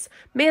experience.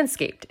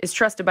 Manscaped is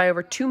trusted by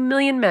over 2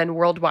 million men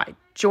worldwide.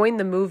 Join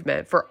the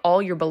movement for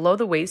all your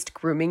below-the-waist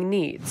grooming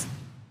needs.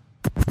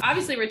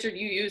 Obviously, Richard,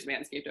 you use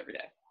Manscaped every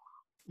day.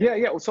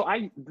 Yeah. So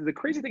the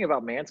crazy thing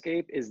about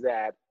Manscaped is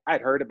that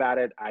I'd heard about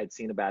it, I'd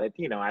seen about it.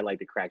 I like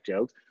to crack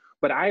jokes.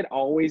 but I'd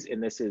always,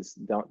 and this is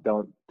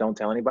don't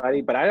tell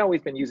anybody, but I'd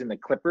always been using the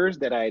clippers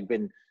that I had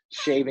been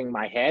shaving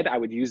my head. I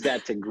would use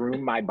that to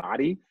groom my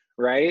body,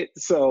 right?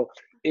 So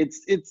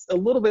it's a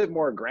little bit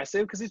more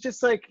aggressive because it's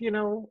just like, you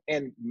know,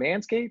 and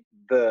Manscaped,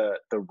 the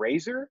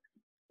razor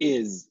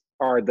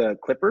are the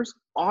clippers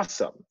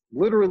awesome,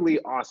 literally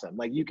awesome.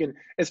 Like you can,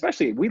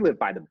 especially we live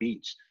by the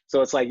beach,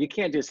 so it's like you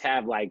can't just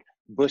have like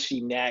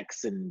bushy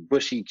necks and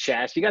bushy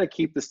chest. You got to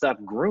keep the stuff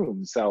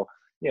groomed. So,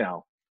 you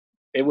know,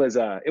 it was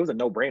a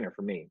no-brainer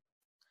for me.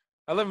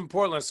 I live in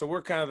Portland, so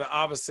we're kind of the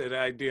opposite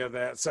idea of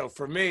that. So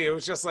for me, it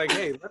was just like,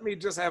 hey, let me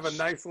just have a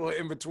nice little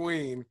in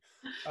between.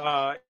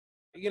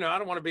 You know, I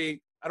don't want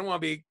to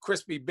be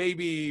crispy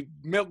baby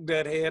milk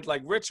deadhead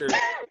like Richard,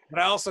 but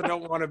I also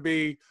don't want to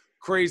be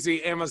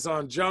crazy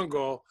Amazon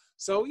jungle.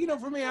 So, you know,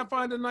 for me, I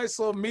find a nice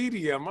little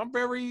medium. I'm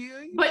very.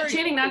 But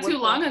Channing, not too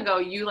long ago,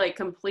 you like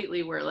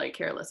completely were like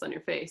hairless on your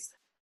face.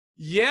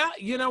 Yeah,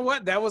 you know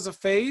what? That was a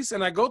phase,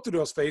 and I go through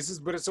those phases.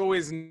 But it's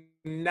always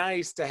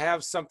nice to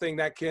have something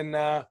that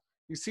can.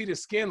 You see the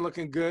skin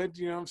looking good.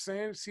 You know what I'm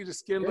saying? You see the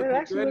skin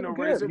looking good. No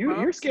razor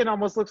bumps. Your skin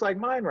almost looks like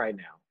mine right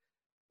now.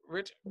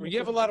 Rich, you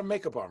have a lot of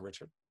makeup on,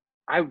 Richard.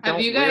 Have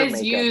you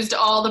guys used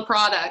all the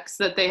products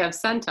that they have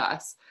sent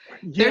us?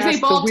 Yes, there's a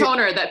ball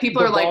toner that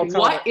people are like,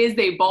 what is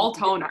a ball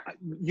toner?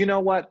 You know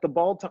what? The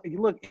ball toner,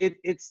 look,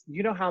 it's,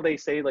 you know how they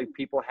say like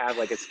people have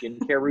like a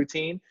skincare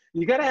routine?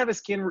 You got to have a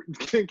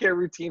skincare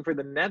routine for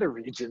the nether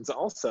regions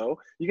also.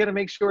 You got to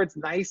make sure it's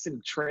nice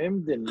and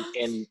trimmed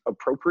and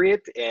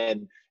appropriate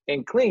and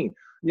clean,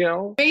 you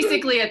know?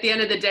 Basically, at the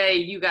end of the day,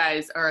 you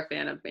guys are a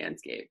fan of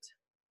Manscaped.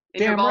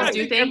 And your balls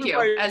do thank you,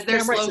 as their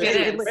slogan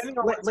is.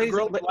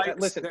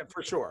 Listen,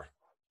 for sure.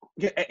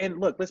 Yeah, and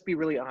look, let's be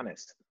really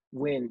honest.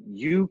 When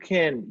you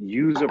can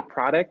use a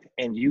product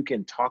and you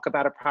can talk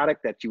about a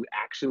product that you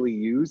actually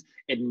use,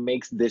 it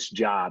makes this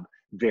job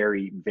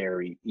very,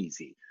 very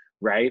easy,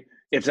 right?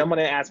 If someone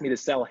asked me to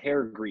sell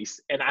hair grease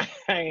and I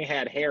ain't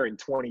had hair in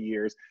 20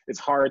 years, it's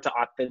hard to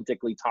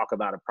authentically talk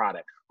about a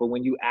product. But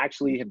when you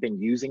actually have been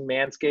using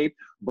Manscaped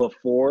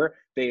before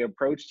they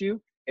approached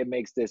you, it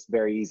makes this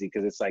very easy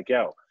because it's like,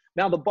 yo,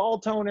 now the ball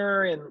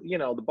toner and, you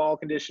know, the ball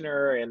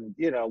conditioner and,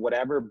 you know,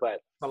 whatever, but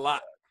a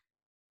lot.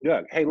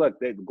 Yeah. Hey, look,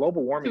 the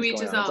global warming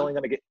is going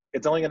on.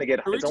 It's only going to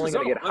get hotter. It's only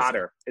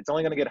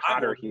going to get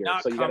hotter here.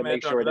 So you got to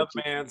make sure that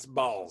man's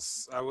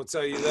balls. I will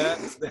tell you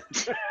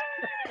that.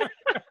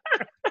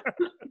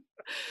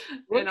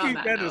 We'll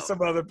keep that to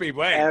some other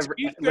people. Hey,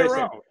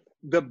 listen,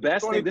 the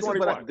best thing.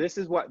 This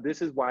is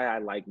why I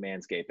like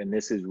Manscaped, and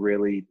this is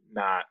really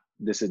not.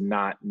 This is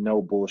not no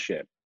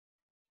bullshit.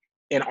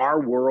 In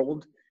our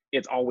world,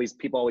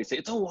 people always say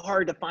it's so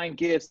hard to find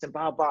gifts and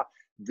blah blah.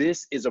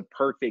 This is a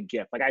perfect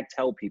gift. Like I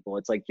tell people,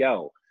 it's like,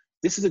 yo,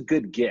 this is a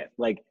good gift.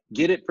 Like,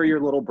 get it for your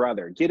little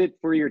brother, get it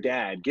for your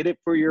dad, get it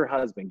for your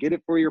husband, get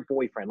it for your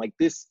boyfriend. Like,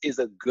 this is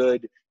a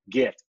good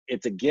gift.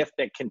 It's a gift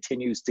that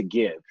continues to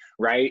give,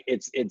 right?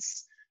 It's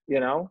you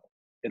know,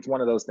 it's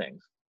one of those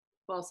things.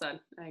 Well said.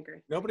 I agree.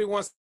 Nobody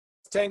wants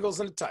tangles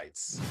and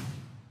tights.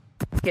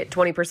 Get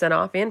 20%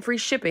 off and free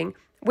shipping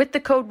with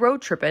the code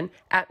ROADTRIPPIN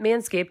at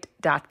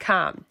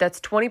manscaped.com. That's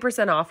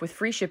 20% off with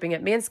free shipping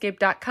at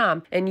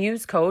manscaped.com and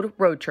use code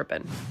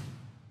ROADTRIPPIN.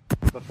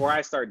 Before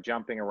I start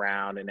jumping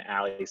around and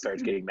Allie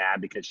starts getting mad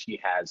because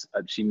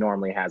she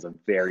normally has a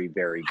very,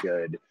 very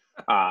good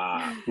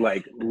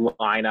like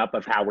lineup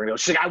of how we're going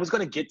to go. I was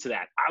going to get to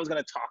that. I was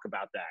going to talk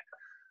about that.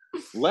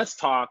 Let's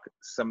talk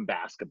some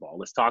basketball.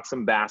 Let's talk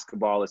some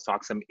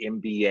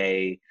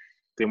NBA.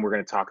 Then we're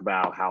going to talk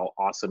about how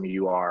awesome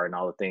you are and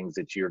all the things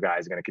that your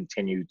guys are going to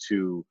continue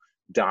to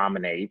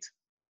dominate.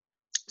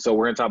 So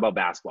we're going to talk about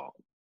basketball.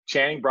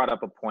 Channing brought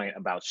up a point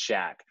about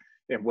Shaq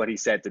and what he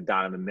said to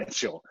Donovan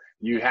Mitchell.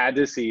 You had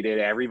to see it.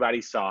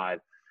 Everybody saw it.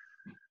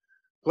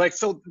 Like,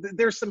 so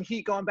there's some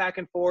heat going back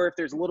and forth.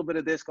 There's a little bit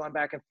of this going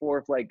back and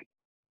forth. Like,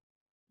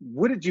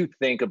 what did you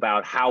think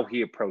about how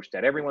he approached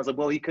that? Everyone's like,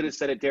 well, he could have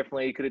said it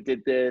differently. He could have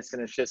did this.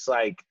 And it's just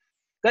like,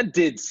 that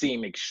did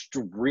seem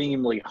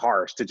extremely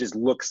harsh to just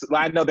look.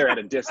 I know they're at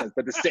a distance,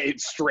 but to say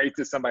it straight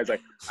to somebody's like,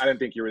 I didn't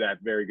think you were that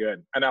very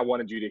good, and I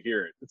wanted you to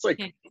hear it. It's like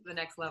the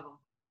next level.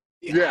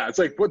 Yeah, it's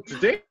like, what?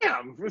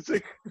 Damn! It's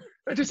like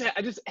I just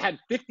had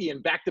 50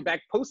 in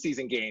back-to-back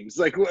postseason games.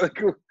 Like,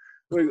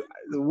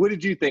 what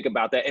did you think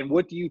about that? And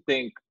what do you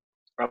think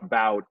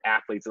about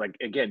athletes? Like,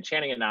 again,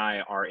 Channing and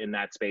I are in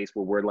that space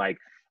where we're like,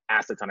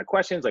 asked a ton of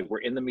questions. Like,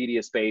 we're in the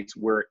media space.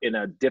 We're in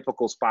a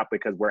difficult spot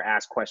because we're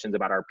asked questions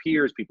about our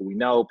peers, people we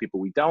know, people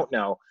we don't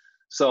know.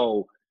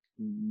 So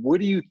what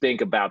do you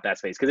think about that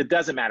space? Because it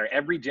doesn't matter.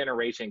 Every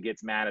generation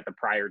gets mad at the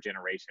prior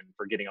generation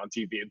for getting on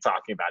TV and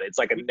talking about it. It's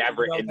like a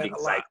never-ending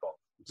cycle.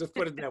 Just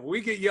put it that way.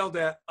 We get yelled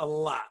at a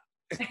lot.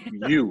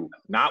 You,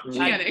 not we.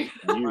 You.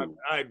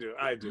 I do.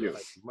 You.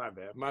 My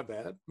bad.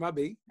 My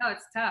B. No,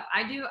 it's tough.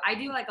 I do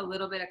like a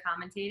little bit of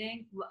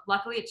commentating.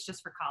 Luckily, it's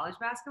just for college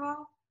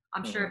basketball.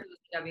 I'm sure if it was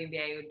the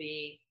WNBA, it would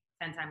be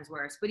 10 times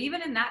worse. But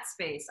even in that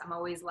space, I'm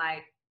always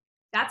like,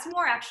 that's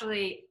more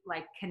actually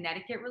like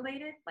Connecticut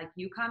related, like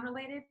UConn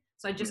related.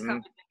 So I just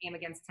covered the game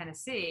against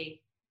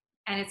Tennessee.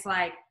 And it's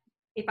like,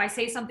 if I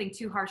say something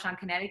too harsh on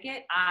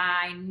Connecticut,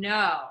 I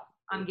know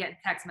I'm getting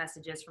text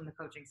messages from the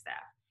coaching staff.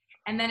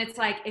 And then it's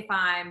like, if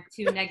I'm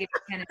too negative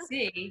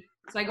Tennessee,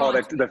 so I go on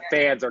the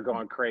fans are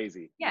going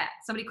crazy. Yeah,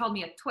 somebody called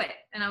me a twit,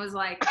 and I was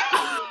like,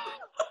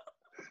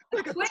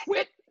 a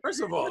twit?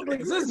 First of all,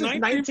 is this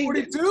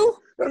 1942?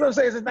 That's what I'm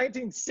saying. Is it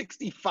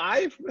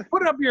 1965?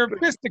 Put up your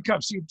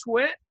fisticuffs, you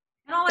twit.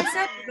 And all I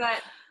said was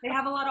that they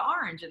have a lot of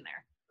orange in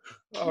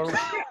there. Oh,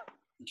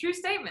 True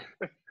statement.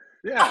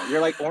 Yeah,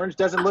 you're like, orange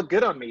doesn't look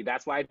good on me.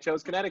 That's why I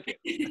chose Connecticut.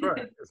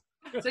 right.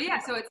 So yeah,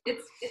 so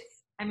it's.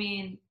 I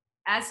mean,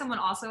 as someone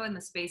also in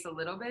the space a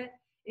little bit,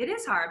 it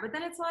is hard. But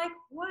then it's like,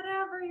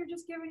 whatever. You're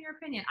just giving your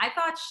opinion. I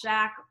thought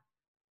Shaq.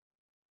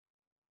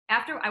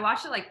 After I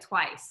watched it like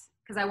twice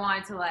because I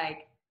wanted to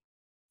like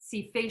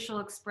see facial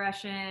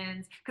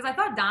expressions because I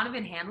thought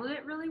Donovan handled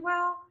it really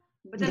well.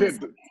 But then the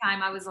second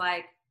time I was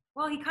like,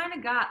 well, he kind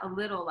of got a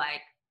little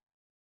like.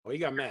 Oh, he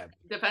got mad.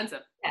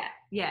 Defensive.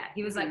 Yeah.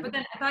 He was like, but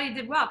then I thought he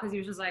did well because he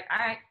was just like, all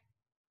right.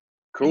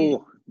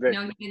 Cool. He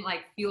didn't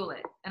like fuel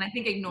it. And I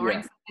think ignoring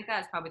something like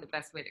that is probably the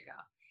best way to go.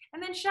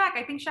 And then Shaq,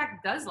 I think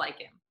Shaq does like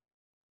him.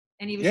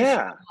 And he was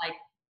just like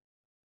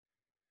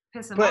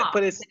piss him off.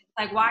 But it's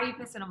like, why are you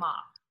pissing him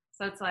off?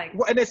 So it's like,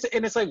 well, and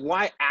it's like,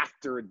 why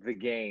after the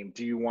game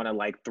do you want to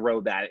like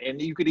throw that? And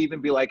you could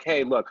even be like,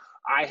 hey, look,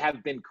 I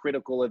have been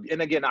critical of,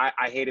 and again, I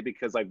hate it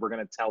because like we're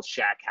gonna tell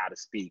Shaq how to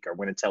speak or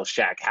we're gonna tell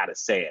Shaq how to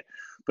say it.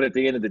 But at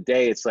the end of the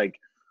day, it's like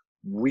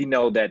we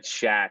know that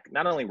Shaq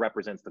not only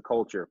represents the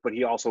culture, but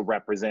he also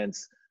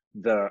represents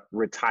the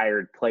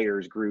retired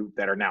players group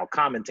that are now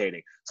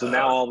commentating. So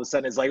now all of a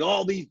sudden it's like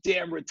all these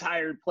damn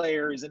retired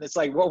players, and it's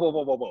like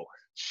whoa.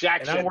 Shaq.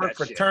 And I work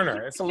for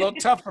Turner. It's a little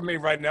tough for me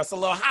right now. It's a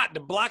little hot. The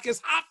block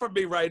is hot for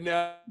me right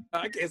now.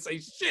 I can't say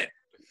shit.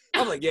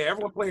 I'm like, yeah,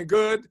 everyone playing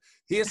good.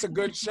 He hits a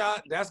good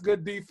shot. That's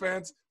good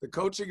defense. The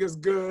coaching is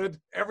good.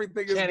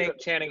 Everything is good.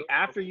 Channing,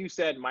 after you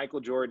said Michael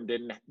Jordan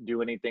didn't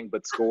do anything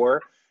but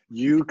score,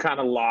 you kind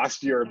of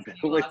lost your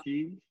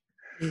ability.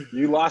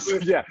 You lost.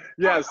 Yeah.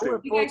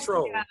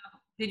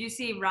 Did you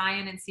see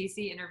Ryan and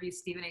Cece interview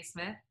Stephen A.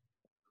 Smith?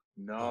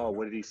 No.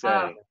 What did he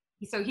say?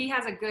 So he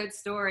has a good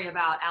story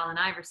about Allen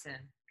Iverson,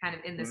 kind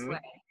of in this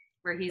way,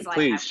 where he's like,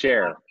 please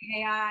share.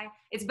 AI.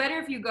 It's better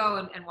if you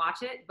go and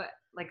watch it, but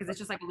like, because it's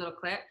just like a little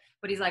clip.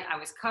 But he's like, I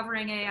was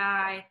covering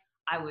AI.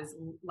 I was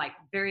like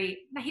he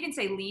didn't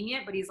say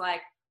lenient, but he's like,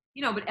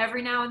 but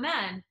every now and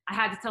then I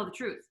had to tell the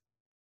truth.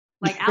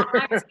 Like Allen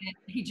Iverson,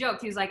 he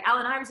joked. He was like,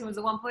 Allen Iverson was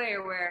the one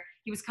player where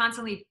he was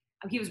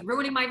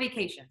ruining my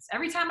vacations.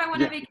 Every time I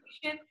went on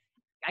vacation,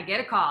 I get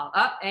a call.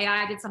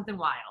 AI did something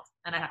wild,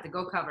 and I have to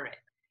go cover it.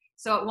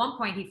 So at one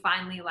point, he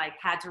finally like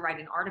had to write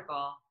an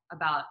article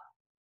about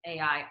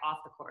AI off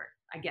the court,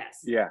 I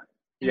guess. Yeah.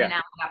 And then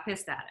Allen got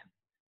pissed at him.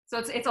 So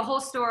it's a whole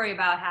story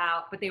about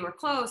how, but they were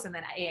close, and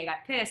then AI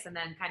got pissed, and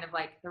then kind of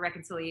like the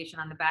reconciliation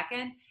on the back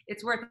end.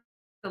 It's worth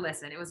the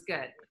listen. It was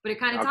good, but it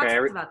kind of talks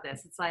about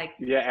this. It's like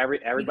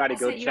everybody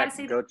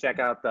go check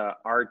out the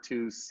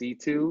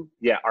R2C2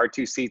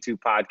 R2C2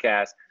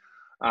 podcast.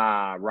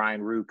 Ryan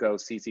Ruocco,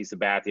 CC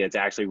Sabathia. It's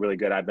actually really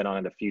good. I've been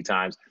on it a few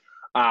times.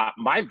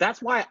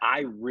 That's why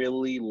I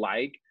really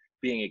like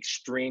being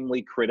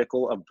extremely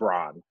critical of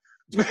Bron.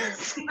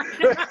 That's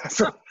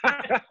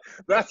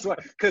why,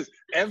 because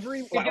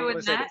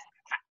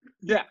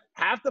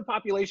half the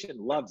population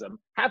loves him,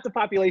 half the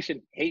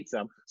population hates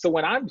him. So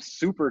when I'm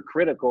super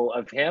critical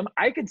of him,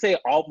 I can say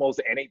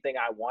almost anything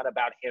I want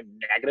about him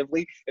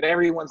negatively, and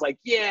everyone's like,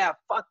 yeah,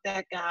 fuck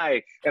that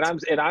guy. And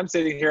I'm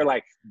sitting here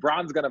like,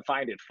 Bron's gonna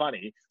find it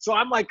funny. So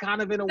I'm like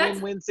kind of in a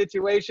win-win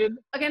situation.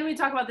 Again, we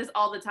talk about this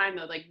all the time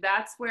though. Like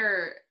that's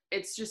where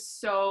it's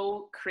just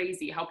so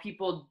crazy how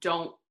people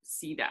don't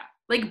see that.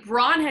 Like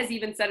Bron has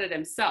even said it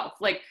himself.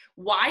 Like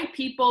why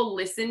people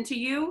listen to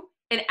you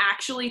and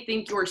actually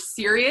think you're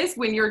serious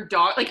when you're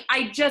like,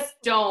 I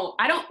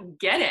don't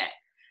get it.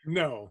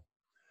 No.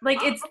 Like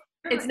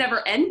it's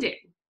never ending.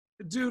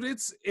 Dude,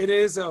 it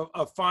is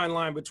a fine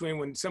line between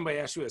when somebody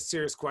asks you a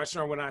serious question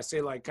or when I say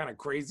like kind of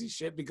crazy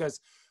shit, because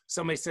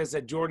somebody says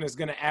that Jordan is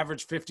going to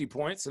average 50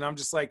 points. And I'm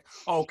just like,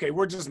 oh, okay,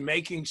 we're just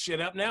making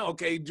shit up now.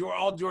 Okay.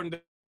 All Jordan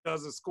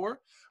does is score.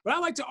 But I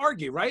like to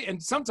argue, right?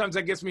 And sometimes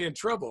that gets me in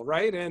trouble,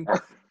 right? And,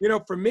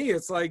 for me,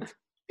 it's like,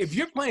 if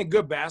you're playing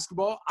good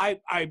basketball, I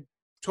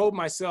told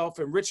myself,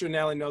 and Richard and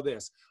Allie know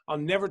this, I'll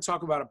never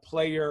talk about a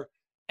player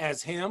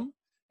as him.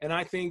 And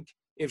I think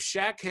if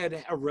Shaq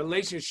had a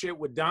relationship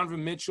with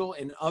Donovan Mitchell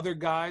and other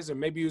guys, or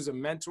maybe he was a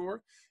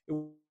mentor, it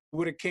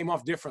would have came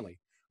off differently,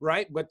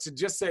 right? But to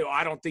just say,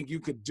 I don't think you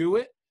could do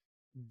it,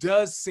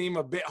 does seem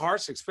a bit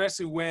harsh,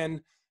 especially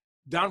when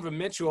Donovan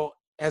Mitchell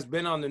has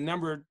been on the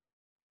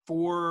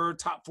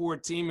top four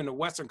team in the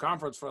Western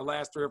Conference for the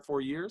last 3 or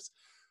 4 years.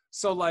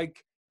 So,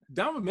 like,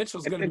 Donovan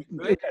Mitchell's going to be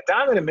good.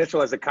 Donovan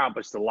Mitchell has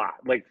accomplished a lot.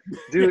 Like,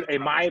 dude,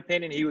 in my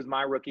opinion, he was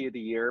my rookie of the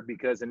year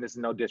because, and this is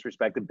no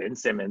disrespect to Ben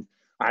Simmons,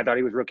 I thought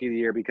he was rookie of the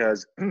year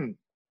because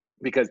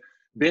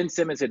Ben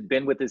Simmons had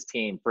been with his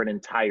team for an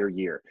entire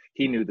year.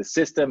 He knew the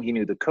system. He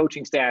knew the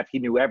coaching staff. He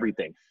knew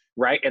everything.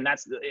 right? And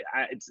that's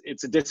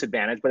it's a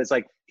disadvantage, but it's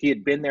like he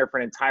had been there for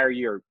an entire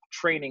year,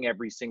 training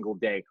every single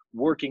day,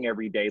 working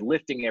every day,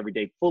 lifting every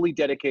day, fully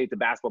dedicated to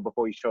basketball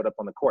before he showed up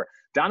on the court.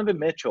 Donovan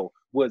Mitchell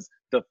was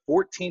the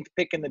 14th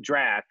pick in the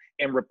draft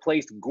and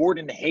replaced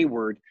Gordon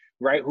Hayward,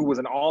 right, who was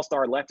an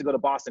all-star, left to go to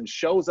Boston,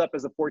 shows up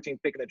as the 14th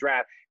pick in the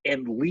draft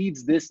and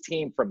leads this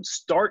team from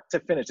start to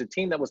finish. A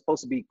team that was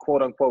supposed to be,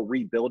 quote unquote,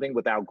 rebuilding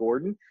without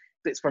Gordon,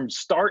 it's from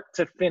start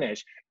to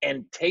finish,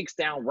 and takes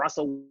down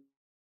Russell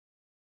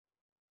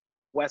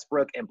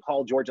Westbrook and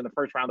Paul George in the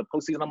first round of the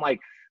postseason. I'm like,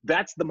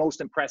 that's the most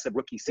impressive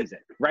rookie season,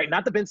 right?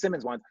 Not the Ben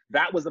Simmons one.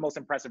 That was the most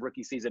impressive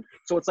rookie season.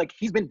 So it's like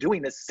he's been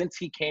doing this since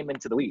he came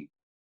into the league.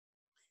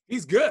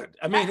 He's good.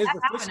 I mean, his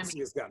efficiency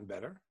has gotten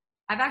better.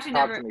 I've actually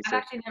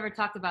never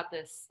talked about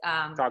this.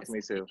 Talk to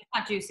me, Sue. It's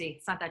not juicy.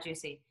 It's not that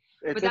juicy.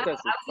 I was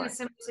in a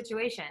similar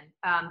situation.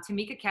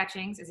 Tamika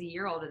Catchings is a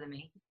year older than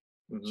me.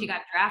 Mm-hmm. She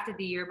got drafted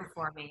the year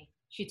before me.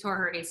 She tore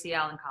her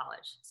ACL in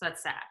college, so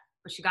that's sad.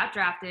 But she got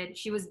drafted.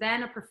 She was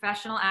then a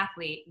professional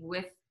athlete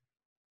with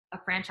a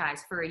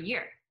franchise for a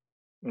year.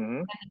 Mm-hmm.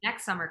 And the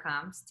next summer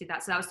comes, so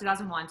that was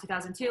 2001.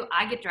 2002,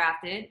 I get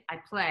drafted, I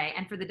play.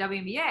 And for the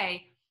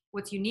WNBA,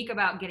 what's unique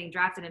about getting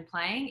drafted and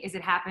playing is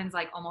it happens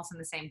like almost in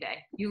the same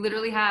day. You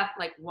literally have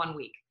like 1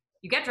 week.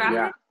 You get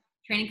drafted,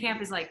 training camp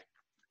is like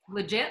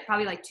legit,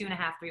 probably like 2.5,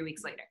 3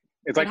 weeks later.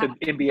 It's like the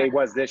NBA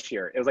was this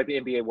year. It was like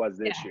the NBA was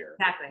this year.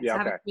 Exactly.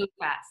 Yeah, so really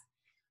fast.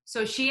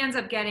 So she ends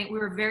up we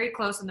were very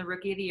close in the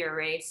Rookie of the Year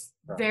race,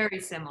 very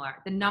similar.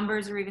 The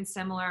numbers are even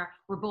similar.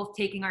 We're both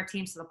taking our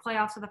teams to the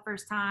playoffs for the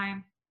first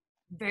time.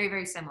 Very,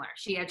 very similar.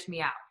 She edged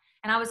me out.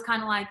 And I was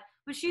kind of like,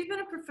 but she's been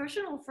a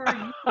professional for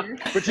a year.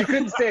 But you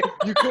couldn't say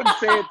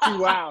it too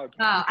loud.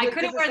 No, I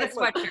couldn't wear the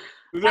sweatshirt.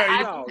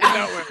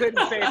 You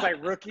couldn't say it's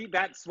like rookie.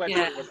 That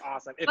sweatshirt was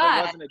awesome. If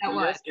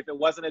it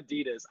wasn't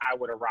Adidas, I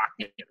would have rocked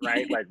it,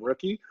 right? Like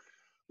rookie.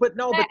 But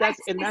no, but that's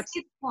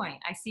the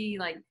point. I see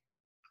like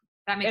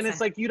that makes sense. And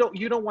it's like you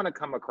don't want to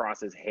come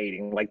across as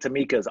hating. Like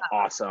Tamika's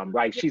awesome,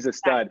 right? She's a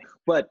stud,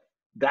 but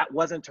that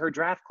wasn't her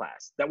draft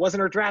class. That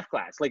wasn't her draft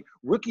class. Like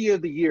Rookie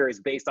of the Year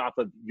is based off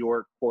of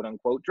your quote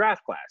unquote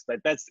draft class.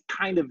 That's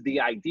kind of the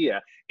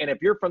idea. And if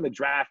you're from the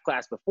draft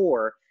class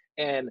before,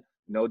 and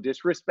no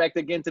disrespect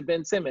again to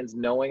Ben Simmons,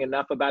 knowing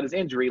enough about his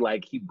injury,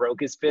 like he broke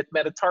his 5th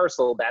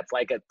metatarsal, that's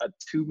like a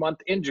 2-month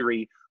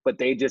injury, but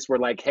they just were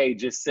like, hey,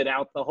 just sit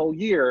out the whole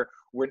year.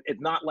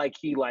 It's not like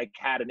he like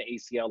had an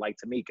ACL like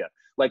Tamika.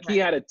 Like he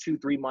had a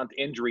 2-3 month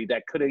injury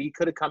that he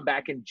could have come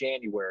back in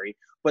January,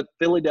 but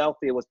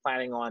Philadelphia was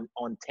planning on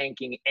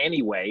tanking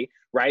anyway,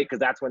 right? Because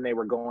that's when they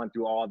were going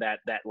through all that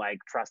like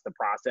trust the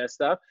process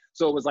stuff.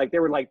 So it was like they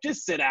were like,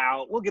 just sit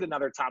out. We'll get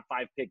another top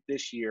 5 pick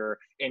this year,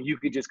 and you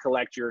could just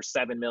collect your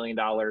 $7 million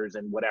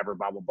and whatever,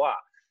 blah blah blah.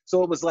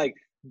 So it was like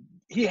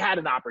he had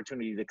an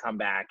opportunity to come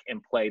back and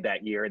play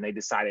that year, and they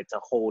decided to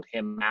hold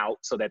him out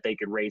so that they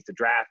could raise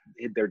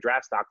their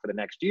draft stock for the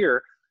next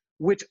year,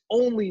 which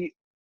only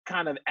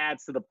kind of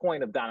adds to the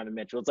point of Donovan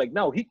Mitchell. It's like,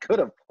 no, he could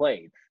have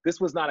played. This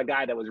was not a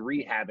guy that was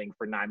rehabbing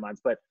for 9 months.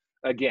 But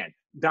again,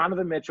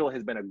 Donovan Mitchell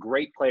has been a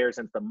great player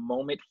since the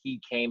moment he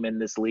came in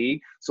this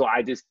league. So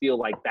I just feel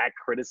like that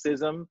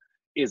criticism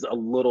is a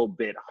little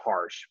bit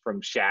harsh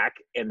from Shaq,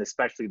 and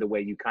especially the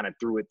way you kind of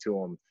threw it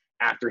to him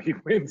after he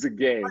wins a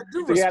game.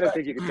 So you had to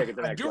think you could take it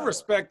to that. I do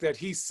respect that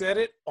he said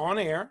it on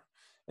air,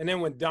 and then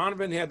when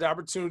Donovan had the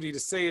opportunity to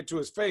say it to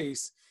his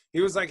face,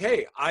 he was like,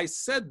 hey, I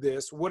said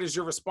this. What is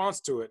your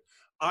response to it?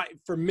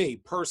 For me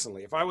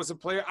personally, if I was a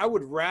player, I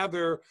would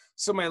rather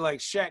somebody like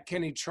Shaq,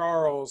 Kenny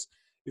Charles,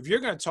 if you're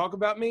going to talk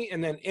about me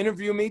and then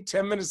interview me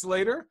 10 minutes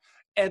later,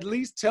 at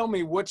least tell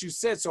me what you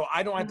said so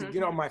I don't have to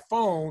get on my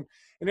phone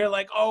and they're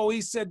like, oh,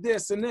 he said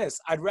this and this.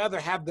 I'd rather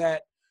have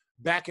that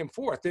back and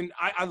forth. And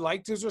I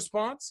liked his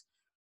response.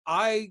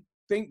 I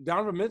think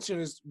Donovan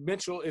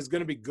Mitchell is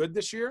going to be good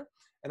this year,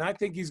 and I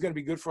think he's going to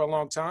be good for a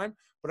long time.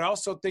 But I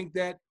also think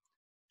that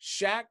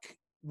Shaq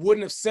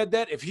wouldn't have said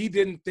that if he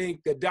didn't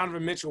think that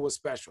Donovan Mitchell was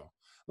special.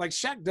 Like,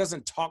 Shaq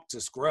doesn't talk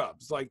to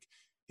scrubs. Like,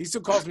 he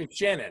still calls me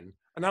Shannon.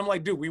 And I'm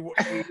like, dude, we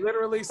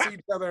literally see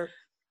each other.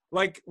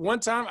 Like, one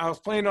time I was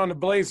playing on the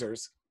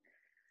Blazers,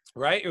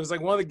 right? It was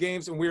like one of the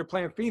games, and we were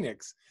playing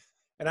Phoenix.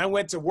 And I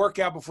went to work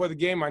out before the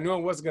game. I knew I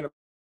wasn't going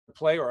to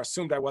play, or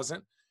assumed I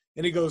wasn't.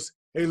 And he goes,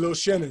 hey, little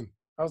Shannon.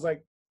 I was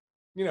like,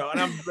 and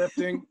I'm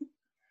lifting.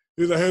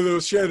 He's like, hey, little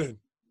Shannon.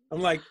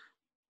 I'm like,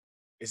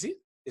 is he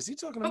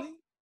talking to me?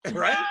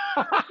 Right?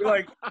 You're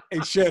like, hey,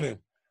 Shannon,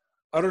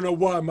 I don't know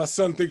why my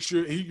son thinks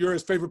you're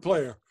his favorite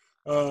player.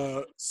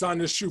 Sign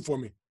this shoe for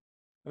me.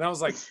 And I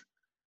was like,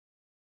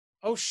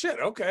 oh, shit,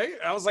 okay.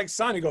 I was like,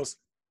 sign. He goes,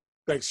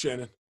 thanks,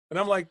 Shannon. And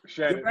I'm like,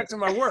 Shannon. Get back to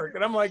my work.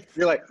 And I'm like,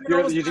 you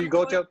should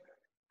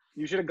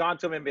have gone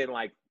to him and been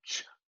like,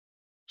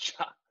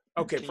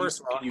 okay,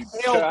 first of all,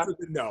 hell to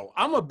the no.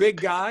 I'm a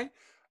big guy.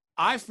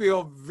 I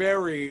feel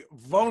very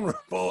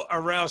vulnerable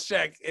around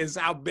Shaq is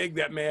how big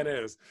that man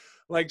is.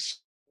 Like,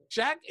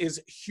 Shaq is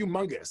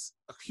humongous,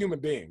 a human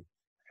being.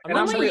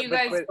 I'm sure you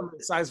guys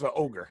the size of an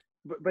ogre.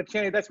 But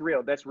Channing, that's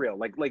real. That's real.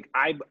 Like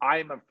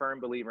I'm a firm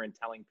believer in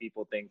telling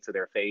people things to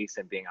their face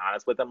and being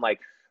honest with them.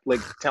 Like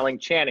telling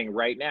Channing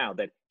right now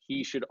that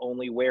he should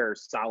only wear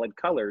solid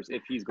colors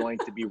if he's going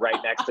to be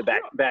right next to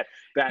that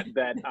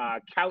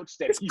couch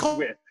that he's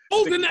with.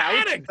 The in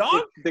couch, the attic,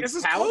 dog. The couch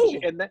cool.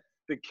 And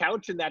the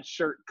couch and that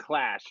shirt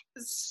clash.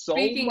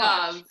 Speaking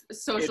much, of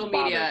social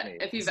media,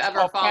 if you've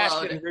ever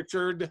followed, passion,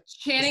 Richard.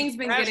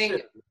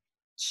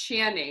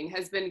 Channing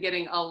has been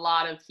getting a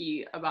lot of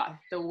heat about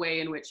the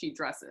way in which he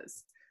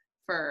dresses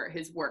for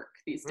his work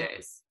these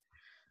days.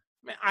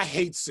 Man, I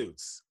hate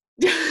suits.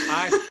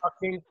 I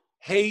fucking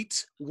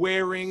hate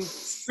wearing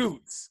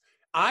suits.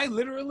 I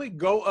literally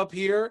go up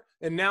here,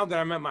 and now that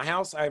I'm at my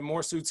house, I have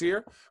more suits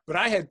here, but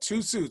I had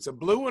 2 suits, a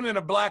blue one and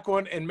a black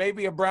one, and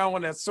maybe a brown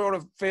one that sort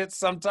of fits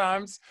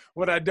sometimes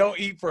when I don't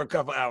eat for a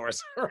couple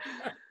hours. But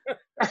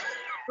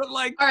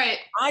like, all right.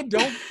 I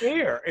don't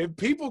care. If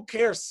people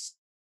care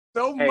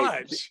so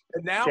much,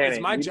 and now Channing,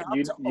 it's my job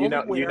to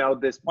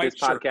this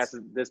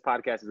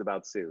podcast is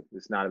about Sue.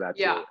 It's not about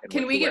you. Yeah.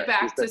 Can we get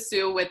back to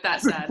Sue with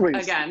that said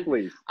again?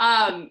 Please.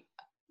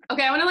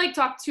 Okay, I want to like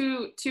talk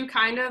to two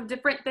kind of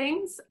different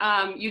things.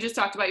 You just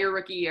talked about your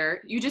rookie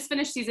year. You just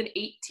finished season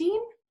 18?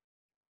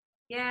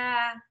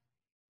 Yeah.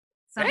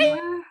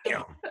 Something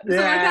like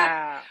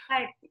that.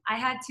 I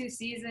had 2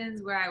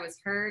 seasons where I was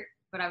hurt,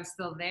 but I was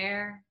still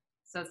there.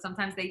 So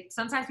sometimes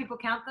people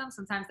count them,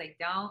 sometimes they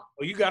don't.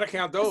 Well, you got to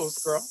count those,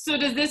 girl. So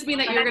does this mean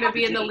that you're going to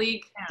be in the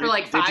league for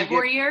like 5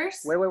 more years?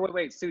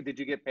 Wait. Sue, did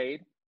you get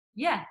paid?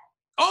 Yeah.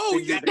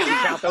 Oh, yeah. Did you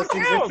count those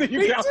seasons?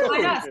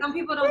 Yeah, some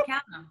people don't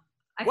count them.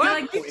 I feel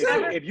like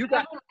if you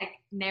got like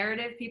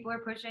narrative people are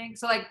pushing.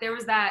 So like there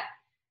was that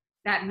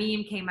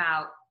meme came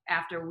out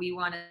after we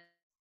won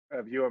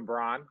of you and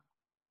Braun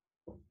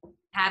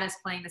had us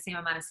playing the same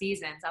amount of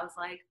seasons. I was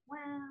like,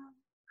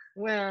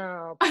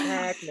 well,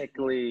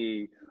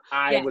 technically,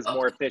 I was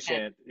more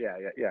efficient. Yeah.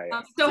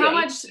 So how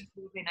much?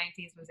 Tuesday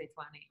 19, Tuesday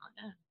 20.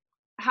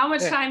 How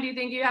much time do you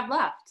think you have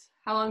left?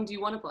 How long do you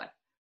want to play?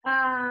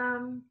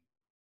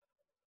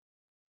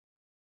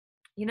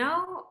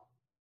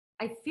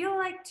 I feel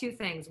like 2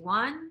 things.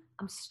 One,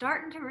 I'm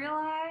starting to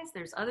realize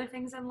there's other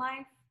things in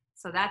life,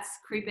 so that's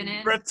creeping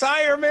in.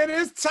 Retirement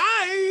is time.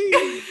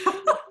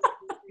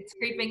 It's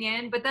creeping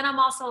in, but then I'm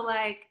also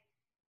like,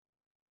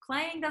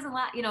 playing doesn't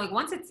last. Like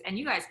once it's, and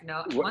you guys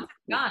know, once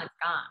it's gone, it's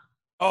gone.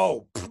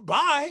 Oh,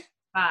 bye.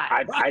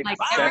 Bye.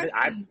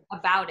 Everything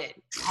about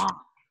it.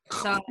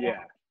 So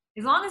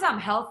as long as I'm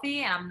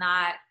healthy and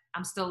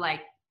I'm still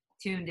like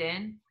tuned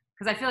in,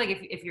 because I feel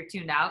like if you're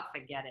tuned out,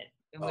 forget it.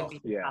 It would be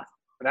possible.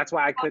 That's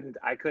why I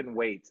couldn't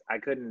wait. I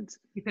couldn't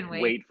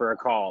wait for a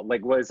call.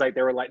 Like, was like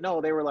they were like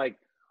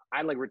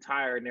I like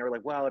retired, and they were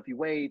like, well, if you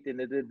wait and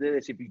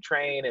this, if you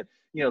train, and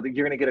you're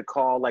gonna get a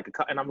call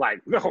and I'm like,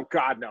 no,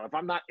 God, no. If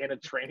I'm not in a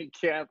training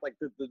camp, like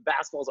the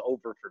basketball's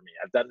over for me.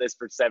 I've done this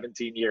for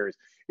 17 years.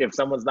 If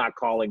someone's not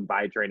calling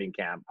by training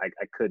camp, I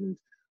couldn't.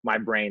 My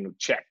brain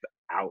checked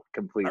out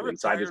completely,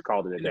 so I just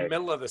called it a day. In the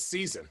middle of the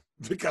season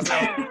because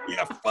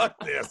fuck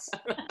this.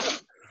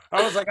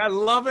 I was like, I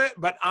love it,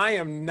 but I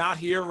am not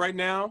here right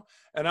now.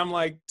 And I'm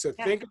like,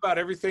 think about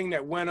everything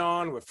that went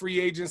on with free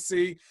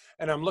agency.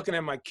 And I'm looking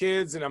at my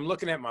kids and I'm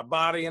looking at my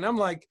body. And I'm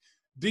like,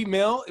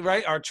 D-Mill,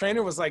 right? Our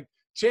trainer was like,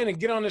 Channing,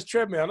 get on this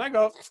treadmill. And I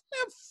go,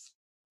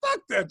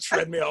 fuck that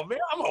treadmill, man.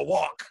 I'm going to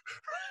walk.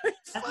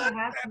 Fuck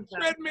that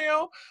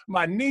treadmill.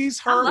 My knees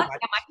hurt. My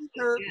knees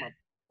hurt.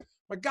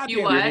 My goddamn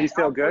your knees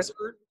feel good?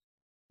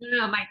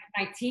 No, my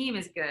team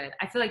is good.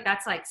 I feel like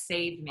that's like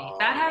saved me.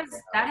 That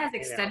has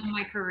extended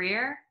my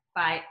career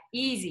by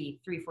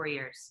easy 3-4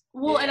 years.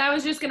 Well, and I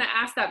was just going to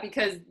ask that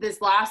because this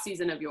last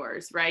season of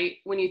yours, right?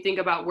 When you think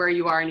about where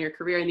you are in your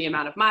career and the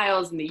amount of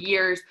miles and the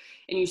years,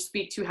 and you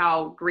speak to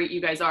how great you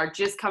guys are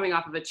just coming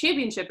off of a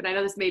championship. And I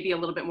know this may be a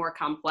little bit more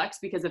complex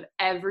because of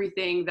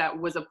everything that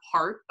was a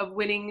part of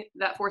winning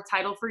that 4th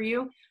title for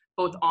you,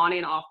 both on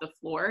and off the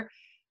floor.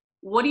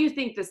 What do you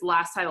think this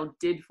last title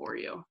did for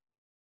you?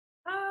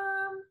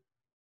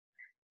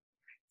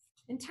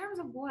 In terms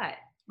of what?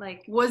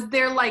 Like, was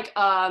there like,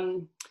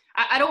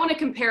 I don't want to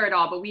compare it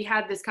all, but we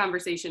had this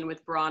conversation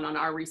with Braun on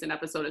our recent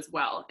episode as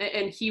well.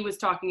 And he was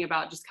talking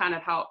about just kind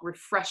of how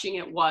refreshing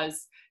it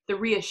was, the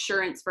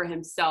reassurance for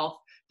himself,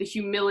 the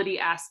humility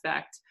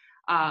aspect,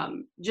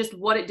 just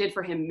what it did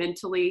for him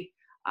mentally,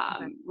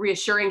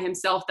 reassuring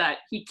himself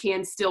that he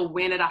can still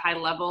win at a high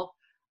level.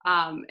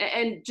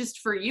 And just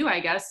for you, I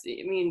guess,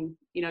 I mean,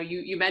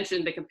 you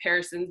mentioned the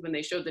comparisons when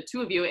they showed the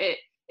 2 of you, it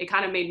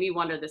kind of made me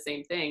wonder the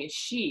same thing. Is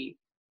she,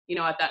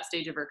 at that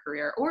stage of her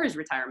career, or is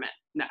retirement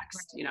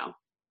next,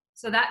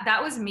 So that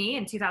was me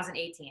in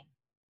 2018.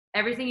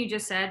 Everything you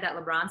just said that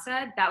LeBron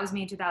said, that was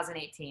me in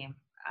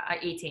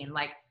 2018.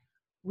 Like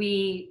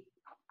we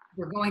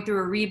were going through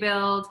a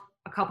rebuild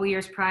a couple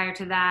years prior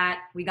to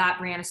that. We got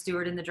Breanna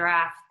Stewart in the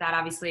draft. That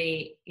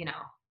obviously,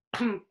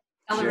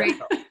 celebrate.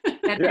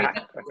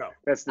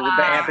 That's the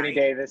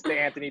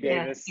Anthony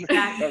Davis,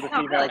 exactly. of the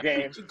female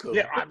game.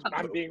 Yeah,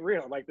 I'm being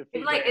real. Like the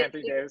female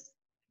Anthony Davis.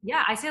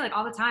 Yeah, I say like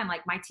all the time,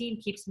 like my team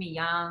keeps me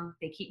young.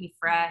 They keep me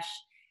fresh.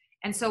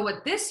 And so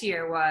what this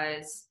year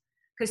was,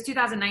 because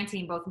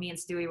 2019, both me and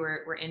Stewie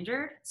were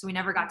injured, so we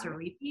never got to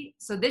repeat.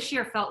 So this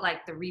year felt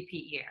like the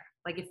repeat year.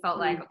 Like it felt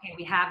like, okay,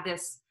 we have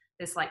this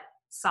like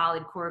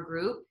solid core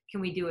group.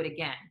 Can we do it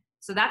again?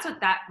 So that's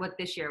what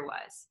this year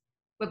was.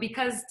 But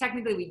because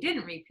technically we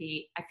didn't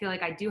repeat, I feel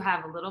like I do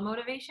have a little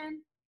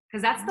motivation,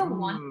 because that's the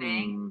one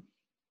thing.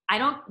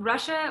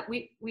 Russia,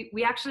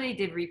 we actually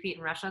did repeat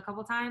in Russia a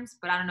couple times,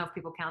 but I don't know if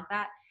people count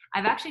that.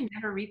 I've actually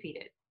never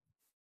repeated.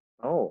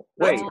 Oh,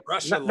 wait.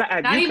 Russia.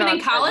 Not even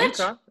in college?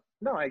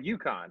 No, at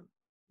UConn.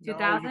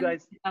 2000?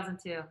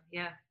 2002,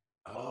 yeah.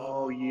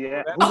 Oh,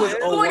 yeah.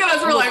 Look at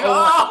us, we're like,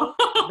 oh.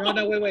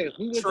 No, wait.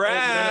 Who was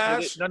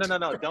trash? No.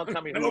 Don't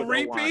tell me who No was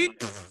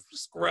repeat?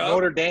 Scrub.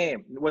 Notre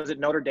Dame. Was it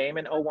Notre Dame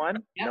in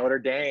 01? Yep. Notre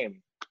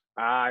Dame.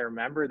 I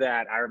remember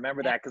that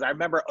because I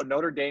remember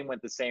Notre Dame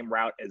went the same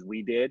route as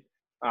we did.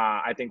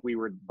 I think we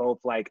were both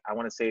like, I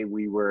want to say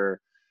we were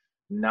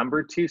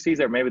number 2 seeds,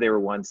 or maybe they were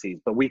 1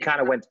 seed, but we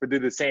kind of went through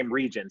the same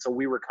region. So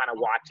we were kind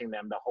of watching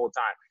them the whole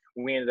time.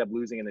 We ended up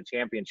losing in the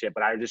championship,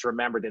 but I just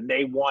remembered that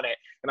they won it.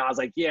 And I was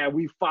like, yeah,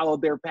 we followed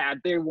their path.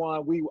 They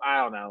won. I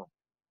don't know.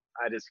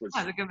 I just was,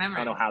 That was a good memory.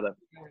 I don't know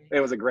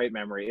it was a great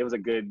memory. That was a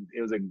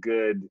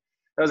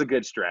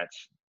good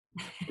stretch.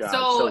 God,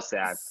 so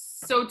sad.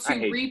 So to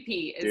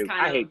repeat is Duke.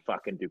 kind of. I hate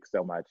fucking Duke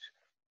so much.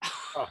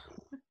 Oh.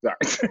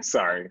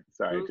 Sorry.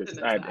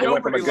 It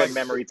went from a good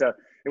memory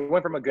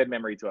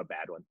to a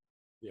bad one.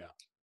 Yeah.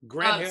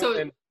 Grant Hill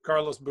and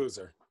Carlos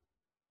Boozer.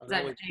 Is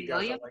that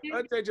JJ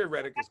JJ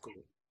Redick is cool.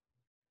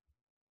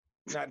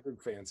 Not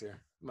Duke fans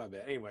here. My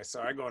bad. Anyway,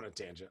 sorry, I go on a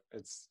tangent.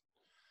 It's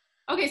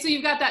okay. So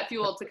you've got that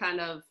fuel to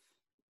kind of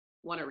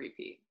want to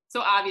repeat.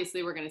 So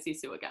obviously we're going to see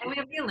Sue again. And we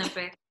have the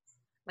Olympics,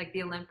 like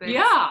the Olympics.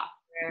 Yeah.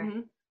 Mm-hmm.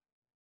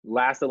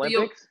 Last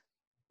Olympics.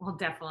 Well,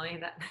 definitely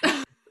that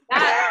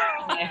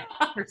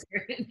for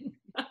certain.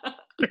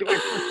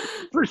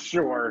 For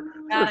sure.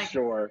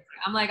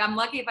 I'm like, I'm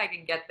lucky if I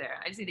can get there.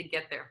 I just need to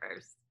get there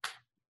first.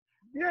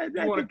 Yeah,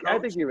 I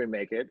think you would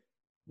make it.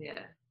 Yeah.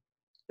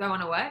 Do I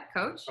want to what?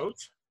 Coach?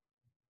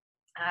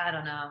 I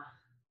don't know.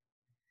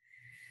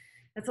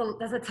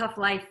 That's a tough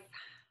life.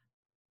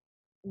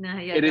 No,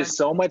 yeah. It is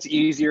so much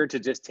easier to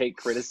just take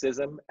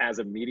criticism as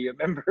a media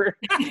member.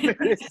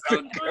 It's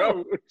so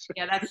coach.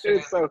 Yeah, that's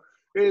true.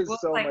 It is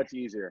so much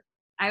easier.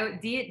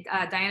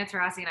 Diana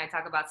Taurasi and I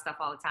talk about stuff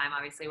all the time.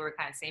 Obviously, we're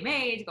kind of same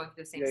age, going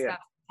through the same stuff.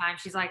 Time.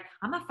 She's like,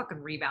 I'm not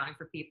fucking rebounding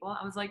for people.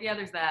 I was like, yeah,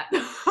 there's that.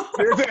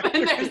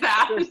 And there's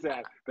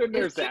that. Then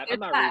there's that. I'm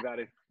not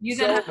rebounding. You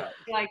then have to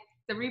be like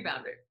the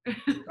rebounder.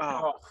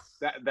 Oh,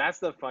 that's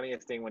the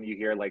funniest thing when you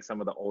hear like some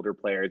of the older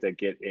players that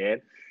get in.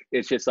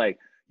 It's just like,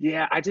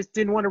 yeah, I just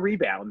didn't want to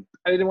rebound.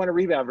 I didn't want to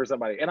rebound for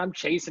somebody. And I'm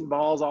chasing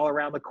balls all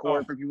around the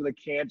court for people that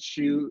can't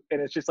shoot. And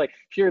it's just like,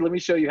 here, let me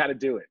show you how to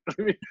do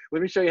it.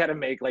 Let me show you how to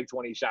make like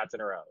 20 shots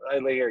in a row.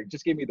 Here,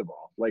 just give me the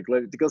ball. Like,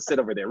 go sit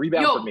over there.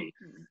 Rebound for me.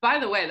 By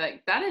the way,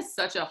 like that is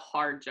such a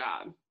hard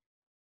job.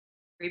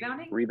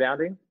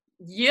 Rebounding?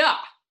 Yeah.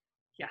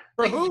 Yeah.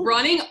 Like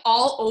running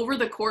all over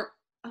the court.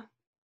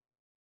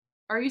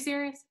 Are you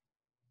serious?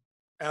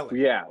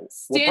 Ellie. Yeah.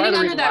 Standing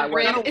under that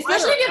rim,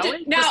 especially if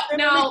you have to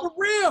now.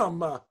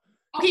 Rim.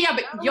 Okay, yeah,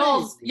 but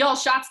y'all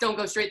shots don't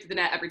go straight to the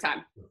net every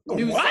time.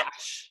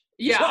 Newsflash.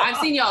 Yeah, I've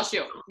seen y'all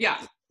shoot.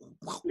 Yeah.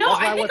 No,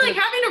 I think like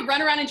having to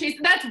run around and chase.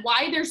 That's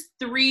why there's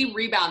 3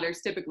 rebounders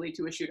typically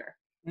to a shooter.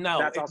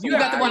 No, you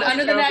got the one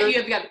under the net.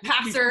 You've got the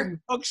passer.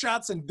 Hook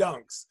shots and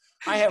dunks.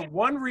 I had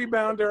one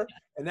rebounder,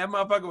 and that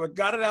motherfucker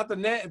got it out the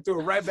net and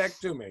threw it right back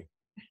to me.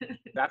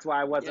 That's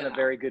why I wasn't a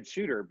very good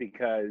shooter,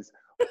 because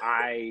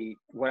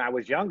when I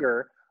was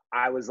younger,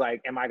 I was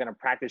like, am I going to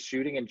practice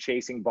shooting and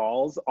chasing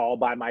balls all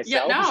by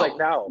myself? Yeah, no. It's like,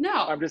 no.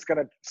 I'm just going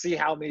to see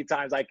how many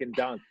times I can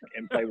dunk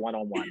and play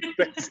one-on-one.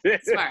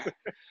 Smart.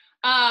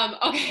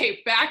 Okay,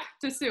 back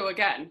to Sue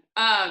again.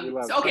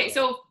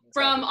 So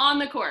from on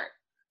the court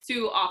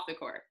to off the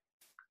court,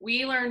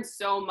 we learned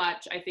so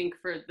much, I think,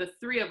 for the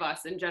 3 of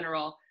us in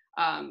general,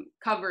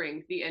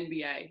 covering the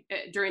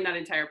NBA during that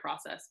entire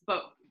process.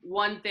 But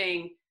one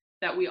thing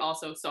that we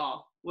also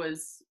saw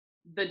was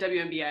the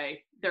WNBA,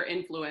 their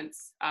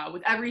influence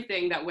with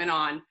everything that went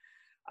on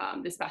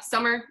this past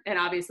summer. And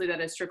obviously that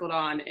has trickled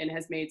on and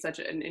has made such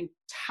an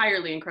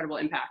entirely incredible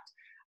impact.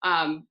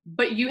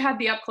 But you had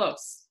the up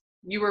close.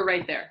 You were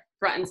right there,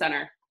 front and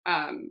center.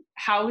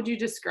 How would you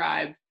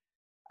describe,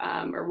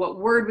 or what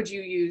word would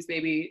you use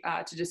maybe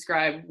to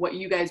describe what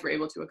you guys were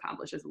able to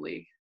accomplish as a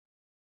league?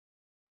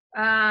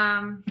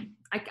 I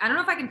don't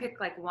know if I can pick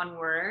like one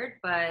word,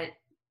 but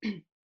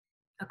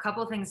a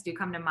couple things do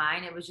come to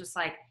mind. It was just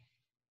like,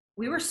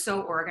 we were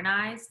so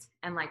organized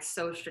and like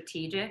so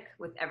strategic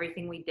with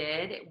everything we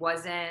did. It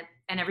wasn't,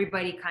 and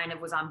everybody kind of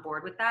was on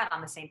board with that,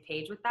 on the same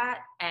page with that.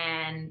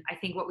 And I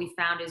think what we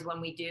found is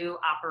when we do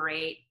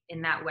operate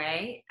in that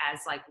way as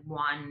like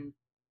one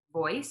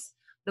voice,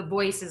 the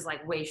voice is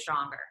like way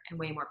stronger and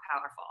way more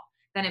powerful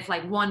than if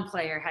like one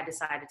player had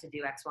decided to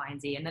do X, Y,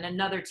 and Z, and then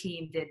another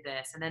team did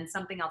this, and then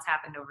something else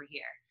happened over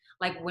here.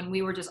 Like when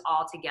we were just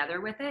all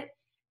together with it,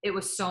 it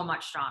was so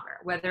much stronger,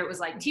 whether it was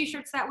like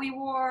t-shirts that we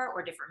wore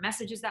or different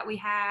messages that we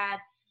had.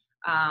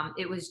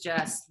 It was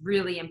just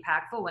really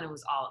impactful when it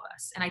was all of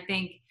us. And I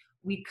think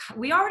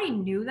we already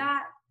knew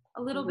that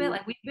a little bit,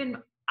 like we've been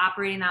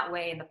operating that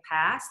way in the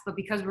past, but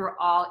because we were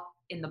all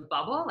in the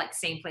bubble, like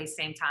same place,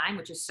 same time,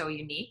 which is so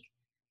unique,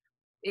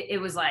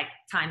 it was like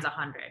times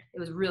 100. It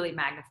was really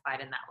magnified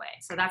in that way.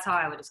 So that's how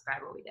I would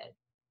describe what we did.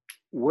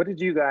 What did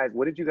you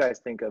guys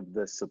think of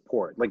the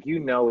support? Like,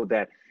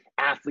 that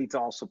athletes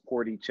all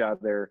support each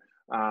other,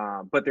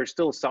 but there's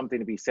still something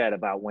to be said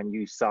about when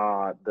you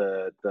saw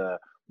the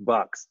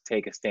Bucks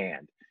take a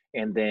stand,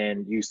 and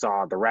then you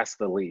saw the rest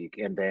of the league,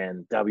 and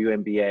then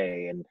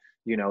WNBA, and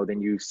then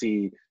you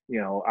see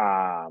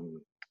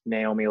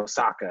Naomi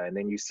Osaka, and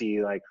then you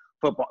see like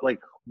football.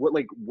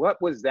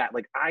 What was that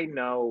like? I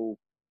know,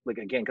 like,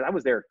 again, because I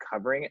was there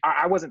covering it.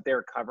 I wasn't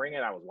there covering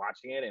it. I was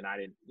watching it, and I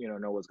didn't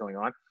know what's going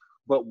on.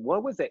 But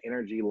what was the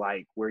energy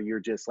like where you're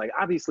just like,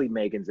 obviously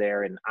Megan's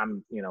there, and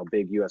I'm,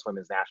 big U.S.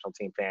 women's national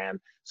team fan.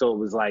 So it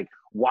was like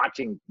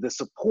watching the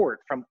support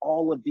from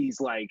all of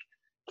these like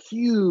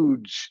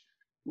huge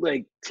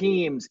like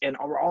teams and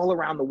all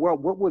around the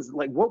world. What was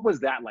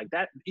that like?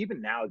 That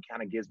even now it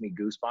kind of gives me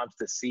goosebumps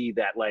to see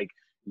that, like,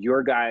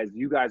 you guys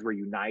were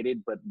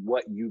united, but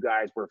what you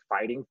guys were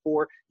fighting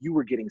for, you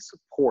were getting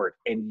support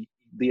and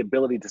the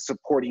ability to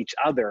support each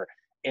other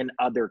in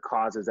other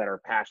causes that are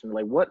passionate.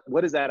 Like,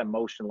 what is that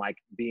emotion like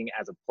being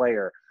as a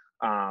player?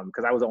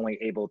 Because I was only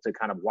able to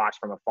kind of watch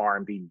from afar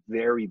and be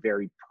very,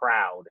 very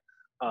proud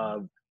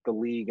of the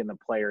league and the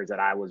players that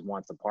I was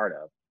once a part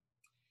of.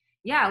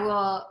 Yeah,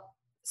 well,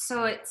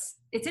 so it's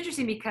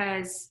interesting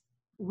because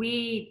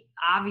we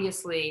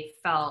obviously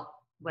felt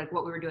like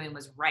what we were doing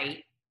was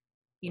right.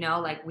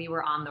 Like we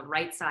were on the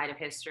right side of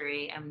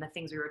history, and the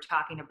things we were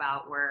talking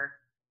about were,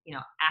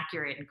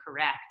 accurate and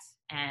correct.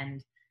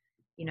 And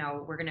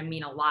we're going to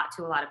mean a lot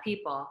to a lot of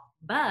people,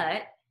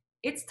 but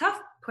it's tough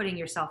putting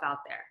yourself out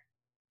there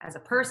as a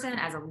person,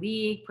 as a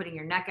league, putting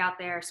your neck out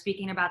there,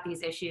 speaking about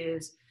these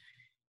issues.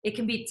 It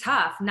can be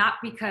tough, not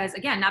because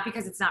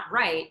it's not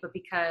right, but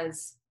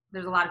because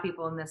there's a lot of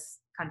people in this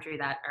country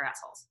that are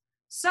assholes.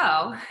 So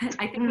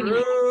I think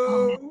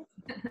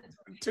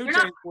they're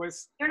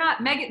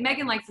not,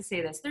 Megan likes to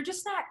say this, they're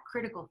just not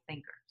critical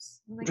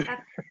thinkers. Like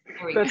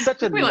that's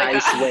such a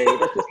nice way.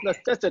 That's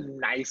such a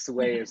nice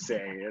way of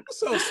saying it.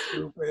 So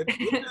stupid.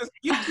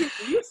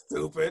 You're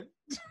stupid.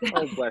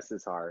 Oh, bless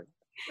his heart.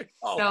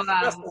 Oh, so,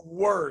 that's the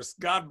worst.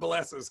 God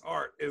bless his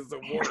heart is the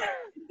worst.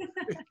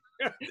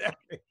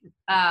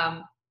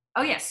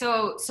 Oh yeah.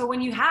 So when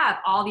you have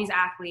all these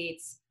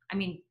athletes, I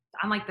mean,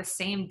 on like the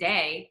same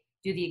day,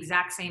 do the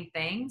exact same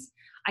things,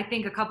 I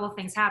think a couple of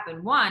things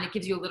happen. One, it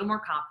gives you a little more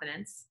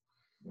confidence,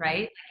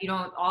 right? You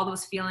don't, all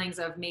those feelings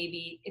of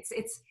maybe it's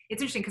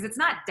interesting because it's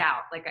not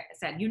doubt. Like I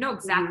said,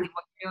 exactly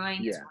what you're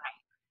doing is right,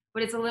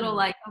 but it's a little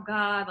like, oh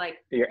God, like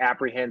you're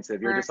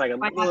apprehensive. You're just like a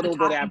little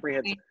bit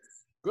apprehensive.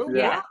 Good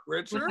work,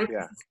 Richard.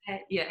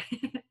 Yeah.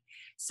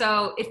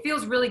 So it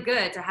feels really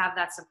good to have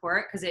that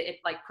support because it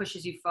like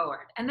pushes you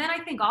forward. And then I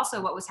think also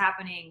what was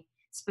happening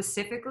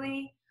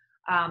specifically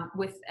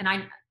and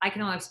I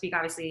can only speak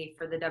obviously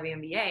for the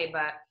WNBA,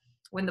 but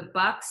when the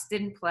Bucks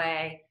didn't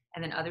play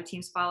and then other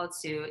teams followed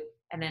suit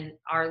and then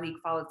our league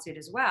followed suit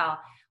as well,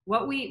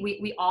 what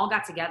we all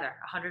got together,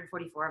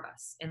 144 of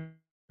us in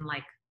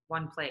like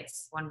one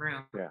place, one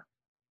room. Yeah.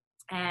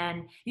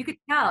 And you could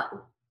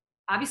tell,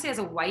 obviously as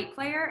a white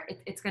player,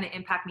 it's going to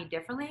impact me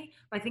differently.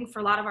 But I think for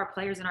a lot of our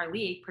players in our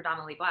league,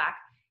 predominantly Black,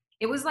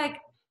 it was like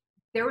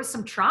there was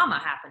some trauma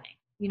happening,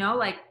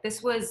 like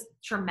this was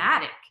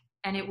traumatic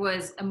and it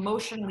was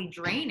emotionally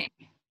draining.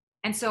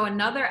 And so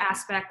another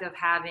aspect of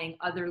having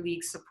other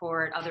league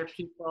support, other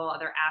people,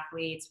 other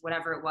athletes,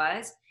 whatever it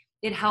was,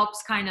 it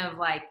helps kind of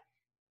like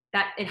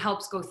that. It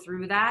helps go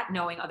through that,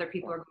 knowing other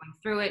people are going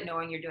through it,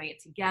 knowing you're doing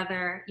it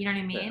together. You know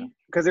what I mean?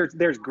 Because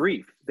there's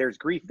grief. There's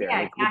grief there.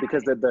 Yeah, like, exactly.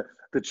 Because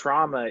the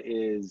trauma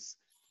is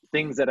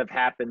things that have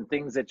happened,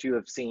 things that you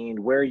have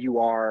seen, where you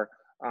are.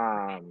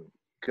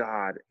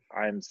 God,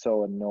 I'm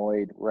so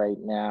annoyed right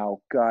now.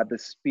 God, the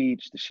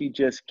speech that she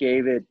just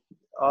gave it.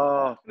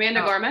 Oh,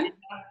 Amanda Gorman?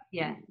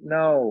 Yeah.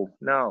 No.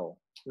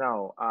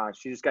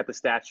 She just got the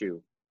statue.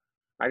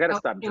 I got to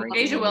stop drinking.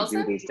 Asia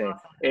Wilson? Do these things.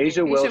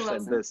 Asia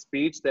Wilson, the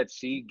speech that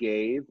she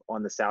gave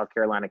on the South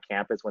Carolina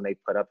campus when they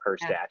put up her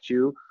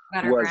statue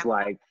was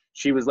like,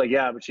 she was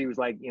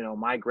like,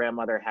 my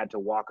grandmother had to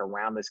walk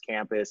around this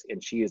campus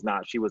and she was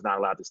not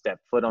allowed to step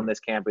foot on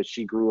this campus.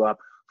 She grew up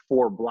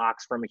 4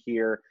 blocks from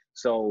here.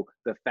 So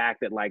the fact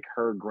that like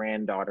her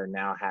granddaughter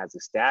now has a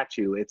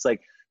statue, it's like,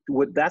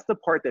 that's the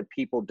part that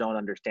people don't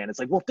understand. It's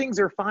like, well, things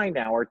are fine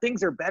now or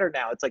things are better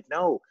now. It's like,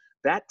 no,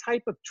 that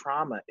type of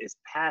trauma is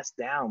passed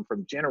down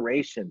from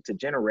generation to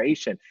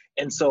generation.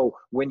 And so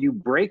when you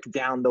break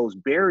down those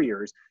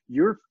barriers,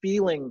 you're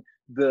feeling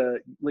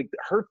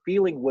her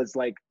feeling was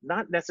like,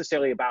 not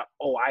necessarily about,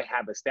 oh, I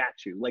have a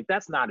statue. Like,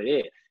 that's not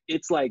it.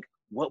 It's like,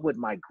 what would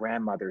my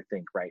grandmother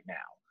think right now?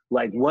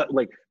 Like what,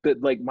 like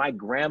my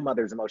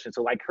grandmother's emotion.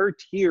 So like her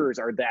tears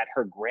are that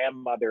her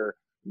grandmother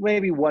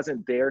maybe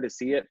wasn't there to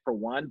see it for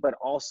one, but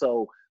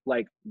also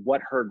like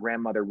what her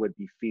grandmother would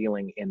be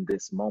feeling in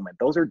this moment.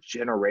 Those are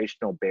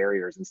generational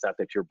barriers and stuff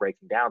that you're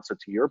breaking down. So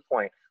to your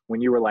point,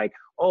 when you were like,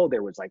 oh,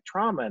 there was like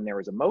trauma and there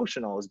was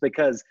emotional, is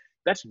because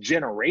that's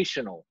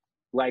generational.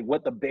 Like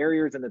what the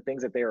barriers and the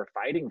things that they are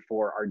fighting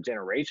for are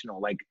generational.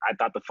 Like I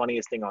thought the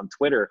funniest thing on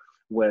Twitter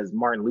was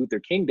Martin Luther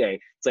King Day.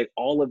 It's like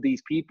all of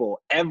these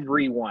people,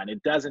 everyone,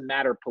 it doesn't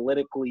matter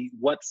politically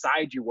what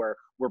side you were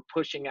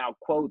pushing out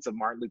quotes of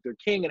Martin Luther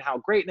King and how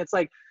great. And it's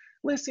like,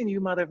 listen,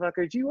 you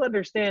motherfuckers, you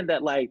understand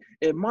that like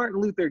if Martin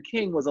Luther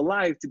King was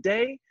alive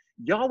today,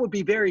 y'all would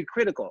be very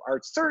critical,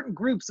 or certain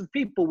groups of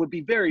people would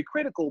be very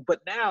critical, but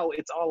now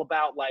it's all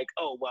about like,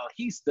 oh, well,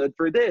 he stood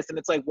for this. And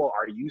it's like, well,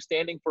 are you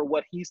standing for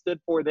what he stood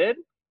for then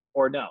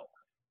or no?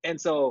 And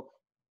so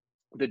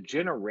the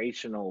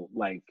generational,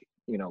 like,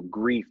 you know,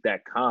 grief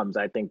that comes,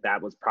 I think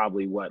that was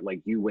probably what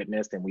like you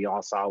witnessed, and we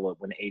all saw what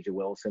when A'ja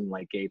Wilson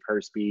like gave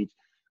her speech,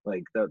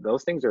 like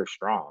those things are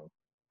strong.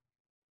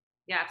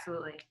 Yeah,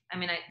 absolutely. I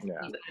mean,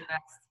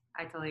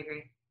 I totally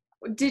agree.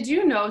 Did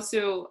you know,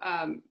 Sue,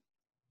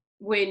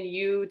 when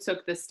you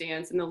took the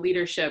stance and the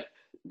leadership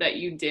that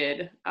you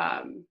did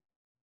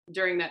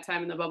during that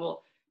time in the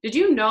bubble, did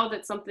you know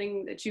that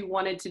something that you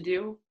wanted to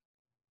do,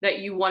 that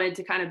you wanted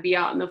to kind of be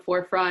out in the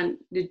forefront,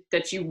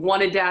 that you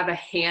wanted to have a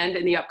hand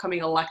in the upcoming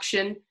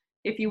election,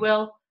 if you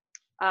will?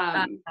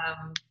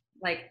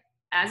 Like,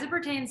 as it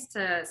pertains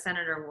to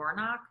Senator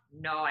Warnock,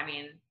 no, I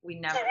mean, we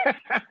never,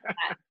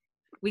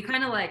 we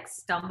kind of like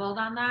stumbled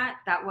on that.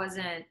 That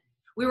wasn't,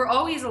 we were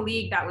always a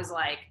league that was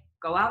like,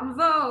 go out and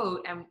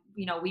vote. And,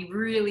 you know, we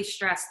really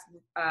stressed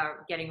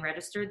getting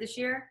registered this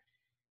year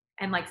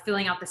and like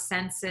filling out the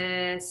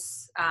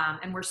census.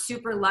 And we're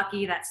super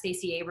lucky that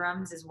Stacey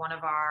Abrams is one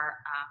of our,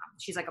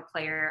 she's like a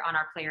player on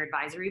our player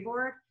advisory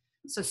board.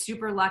 So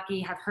super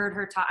lucky, have heard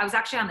her talk. I was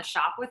actually on the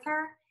shop with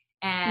her,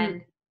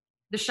 and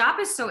the shop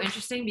is so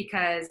interesting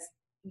because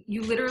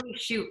you literally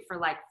shoot for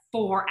like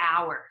 4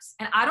 hours.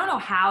 And I don't know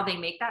how they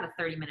make that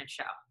a 30-minute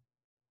show.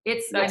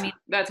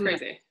 That's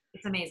crazy.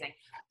 It's amazing.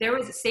 There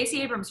was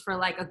Stacey Abrams for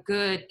like a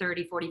good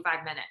 30,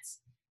 45 minutes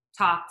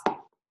talked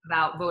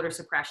about voter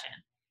suppression.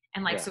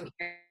 And like, so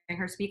hearing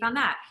her speak on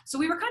that. So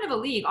we were kind of a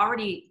league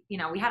already, you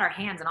know, we had our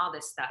hands in all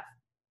this stuff.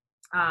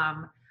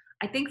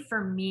 I think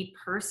for me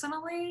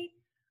personally,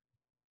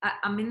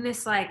 I'm in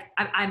this, like,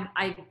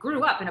 I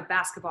grew up in a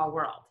basketball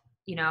world,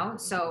 you know?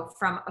 So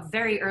from a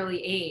very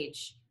early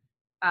age,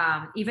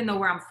 even though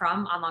where I'm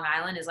from on Long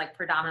Island is like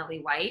predominantly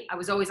white, I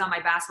was always on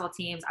my basketball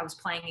teams. I was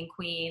playing in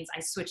Queens. I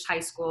switched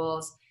high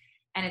schools.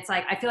 And it's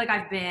like, I feel like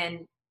I've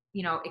been,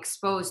 you know,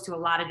 exposed to a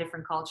lot of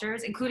different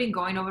cultures, including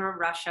going over to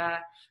Russia.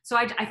 So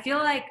I feel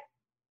like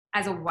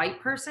as a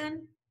white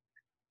person,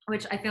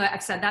 which I feel like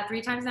I've said that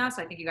 3 times now,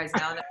 so I think you guys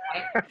know that,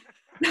 right?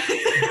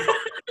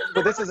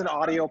 But this is an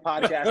audio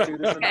podcast too.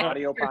 This is an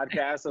audio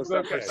podcast. So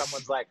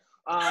someone's like,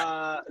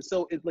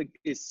 so it's like,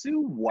 is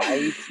Sue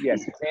white?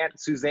 Yes,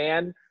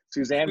 Suzanne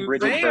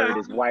Bridget Bird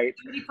is white.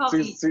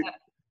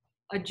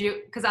 A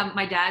Jew, because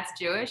my dad's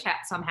Jewish,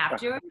 so I'm half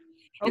Jewish.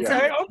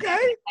 Okay.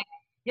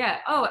 Yeah.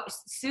 Oh,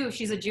 Sue,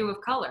 she's a Jew of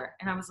color,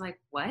 and I was like,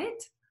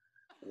 what?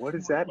 What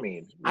does that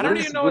mean? I don't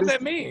even know what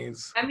that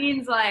means. That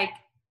means like,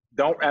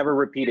 don't ever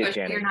repeat it,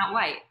 Jenny. You're not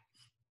white.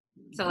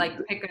 So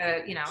like, pick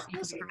a, you know, you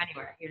can be from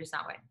anywhere. You're just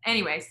not white.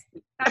 Anyways.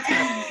 That's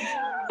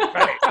right.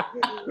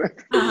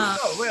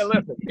 Oh, well,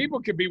 listen, people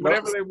can be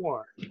whatever they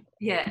want.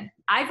 Yeah.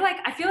 I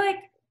feel like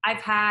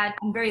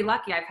I'm very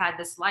lucky. I've had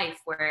this life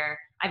where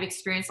I've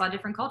experienced a lot of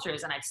different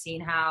cultures, and I've seen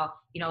how,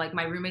 you know, like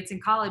my roommates in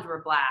college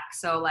were Black.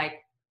 So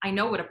like, I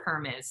know what a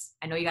perm is.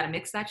 I know you got to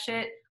mix that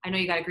shit. I know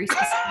you got to grease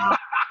the stuff.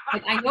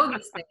 Like, I know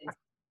these things,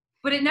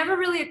 but it never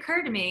really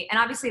occurred to me. And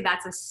obviously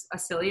that's a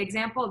silly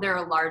example. There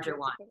are larger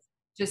ones.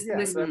 Just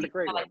listen. That's a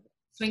great one. Like,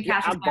 swing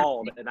cash. I'm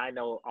bald, and I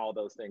know all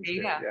those things. There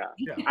you go.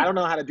 Yeah. I don't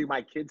know how to do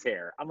my kids'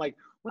 hair. I'm like,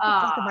 what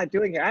the fuck am I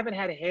doing here? I haven't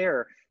had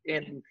hair,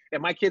 and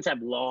my kids have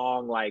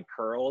long like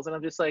curls, and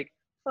I'm just like,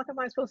 what the fuck am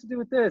I supposed to do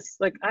with this?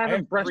 Like, I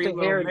haven't brushed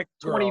hair in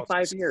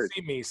 25 years.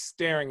 See me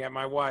staring at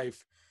my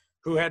wife,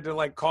 who had to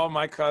like call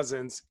my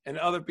cousins and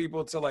other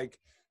people to like,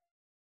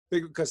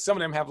 because some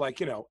of them have like,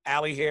 you know,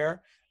 Allie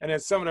hair, and then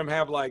some of them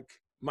have like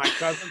my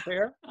cousin's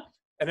hair,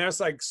 and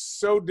that's like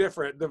so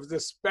different, the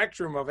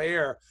spectrum of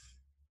hair.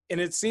 And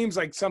it seems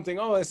like something,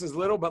 oh, this is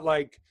little, but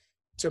like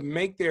to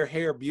make their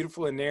hair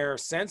beautiful in their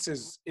sense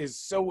is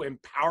so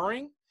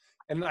empowering.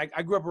 And like,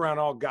 I grew up around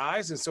all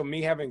guys, and so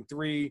me having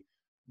 3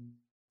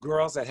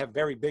 girls that have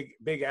very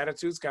big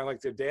attitudes, kind of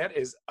like their dad,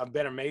 is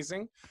been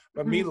amazing.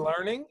 But me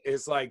learning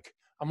is like,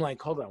 I'm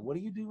like, hold on, what do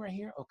you do right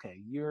here? Okay,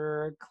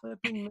 you're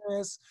clipping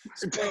this,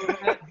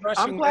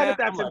 I'm glad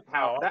that's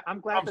empowering.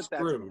 I'm glad that's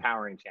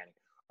empowering, Channing.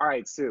 All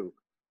right, Sue.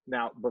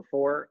 Now,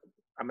 before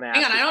I'm gonna ask.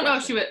 Hang on, I don't know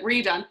if were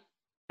you done?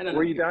 I don't know.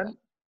 Were you done?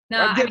 No.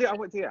 I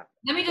went to you.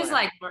 Let me just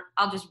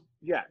I'll just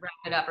wrap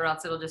it up, or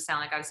else it'll just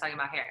sound like I was talking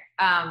about hair.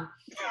 No,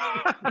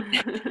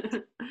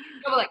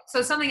 but like,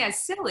 so something as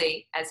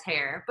silly as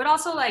hair, but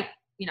also like,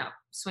 you know,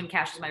 Swin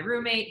Cash is my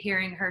roommate,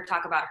 hearing her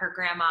talk about her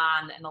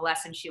grandma and the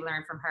lessons she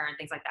learned from her and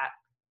things like that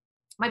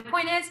My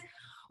point is,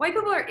 white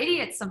people are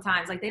idiots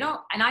sometimes. Like they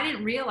don't, and I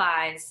didn't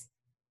realize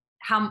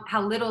how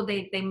little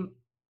they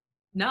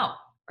know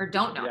or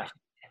don't know,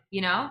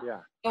 you know? Yeah.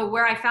 So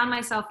where I found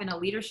myself in a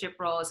leadership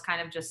role is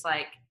kind of just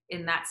like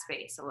in that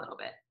space a little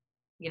bit,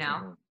 you know?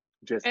 Mm-hmm.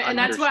 Just and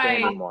that's why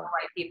more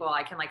white people,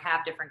 I can like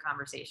have different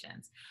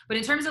conversations. But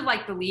in terms of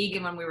like the league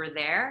and when we were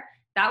there,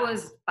 that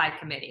was by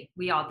committee.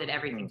 We all did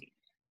everything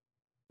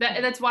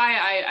together. That's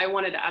why I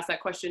wanted to ask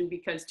that question,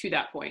 because to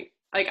that point,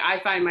 like I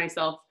find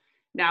myself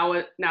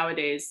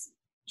nowadays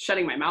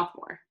shutting my mouth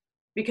more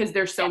because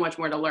there's so much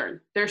more to learn.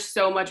 There's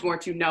so much more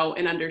to know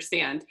and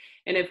understand.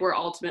 And if we're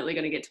ultimately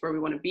going to get to where we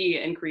want to be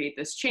and create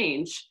this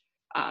change,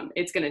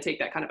 it's going to take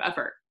that kind of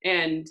effort.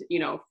 And, you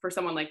know, for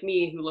someone like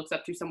me who looks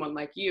up to someone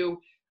like you,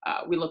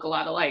 we look a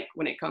lot alike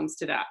when it comes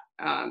to that.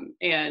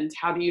 And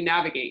how do you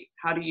navigate?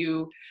 How do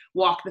you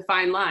walk the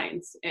fine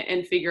lines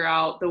and figure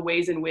out the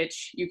ways in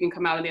which you can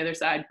come out on the other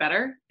side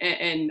better?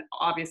 And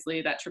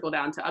obviously that trickle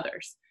down to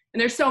others. And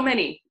there's so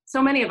many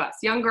of us,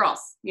 young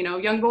girls, you know,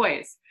 young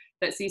boys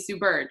that see Sue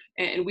Bird,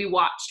 and we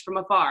watched from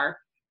afar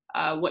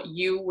what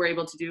you were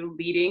able to do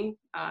leading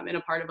in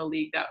a part of a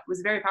league that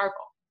was very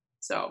powerful.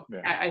 So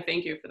I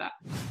thank you for that.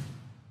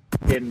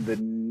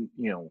 In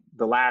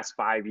the last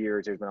 5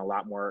 years, there's been a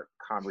lot more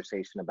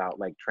conversation about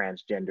like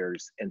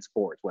transgenders in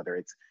sports, whether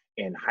it's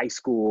in high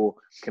school,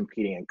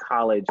 competing in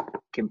college,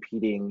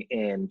 competing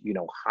in, you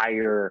know,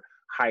 higher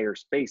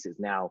spaces.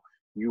 Now,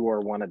 you are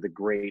one of the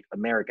great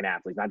American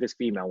athletes, not just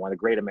female, one of the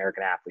great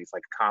American athletes,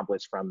 like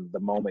accomplished from the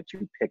moment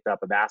you picked up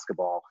a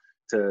basketball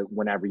to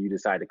whenever you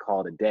decide to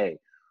call it a day.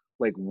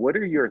 Like, what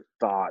are your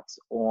thoughts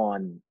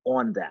on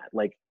that?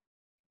 Like,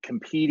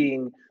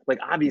 competing, like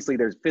obviously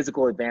there's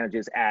physical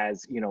advantages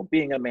as, you know,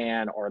 being a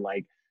man, or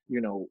like,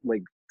 you know,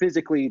 like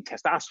physically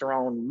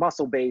testosterone,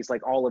 muscle base,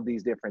 like all of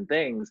these different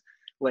things.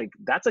 Like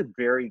that's a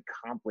very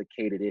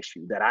complicated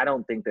issue that I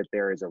don't think that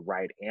there is a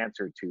right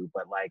answer to,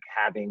 but like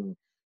having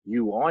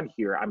you on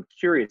here, I'm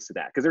curious to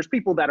that, because there's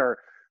people that are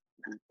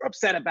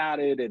upset about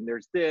it and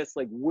there's this,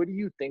 like, what do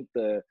you think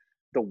the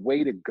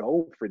way to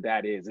go for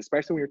that is,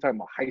 especially when you're talking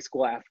about high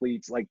school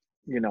athletes, like,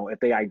 you know, if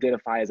they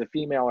identify as a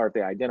female or if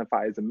they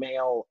identify as a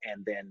male,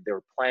 and then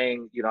they're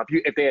playing, you know,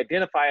 if they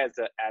identify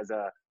as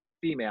a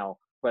female,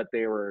 but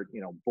they were,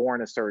 you know,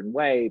 born a certain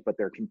way, but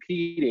they're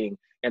competing,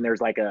 and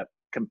there's like a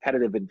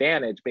competitive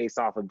advantage based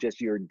off of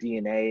just your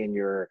DNA and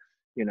your,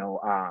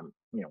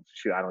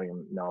 shoot, I don't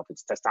even know if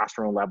it's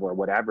testosterone level or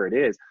whatever it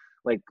is.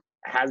 Like,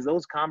 has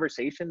those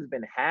conversations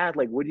been had?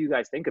 Like, what do you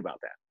guys think about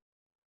that?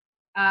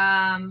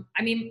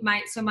 I mean,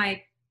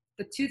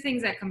 the two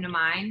things that come to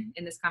mind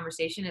in this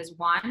conversation is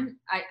one,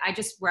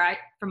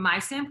 from my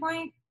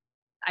standpoint,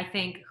 I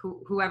think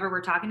whoever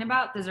we're talking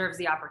about deserves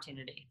the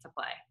opportunity to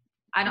play.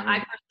 I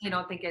personally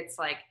don't think it's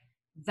like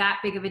that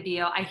big of a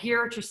deal. I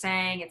hear what you're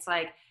saying. It's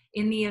like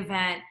in the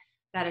event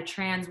that a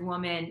trans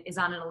woman is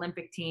on an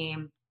Olympic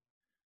team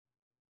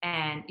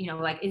and, you know,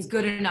 like is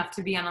good enough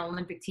to be on an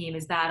Olympic team,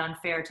 is that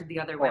unfair to the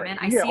other women?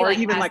 Or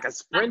even like a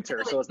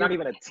sprinter. So it's not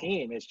even a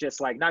team. It's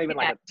just like not even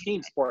like a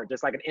team sport,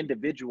 just like an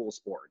individual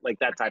sport, like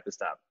that type of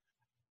stuff.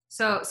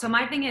 So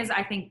my thing is,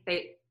 I think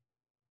they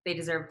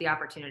deserve the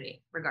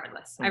opportunity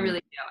regardless. Mm-hmm. I really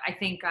do. I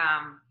think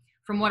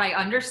from what I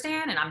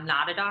understand, and I'm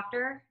not a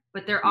doctor,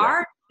 but there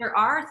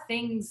are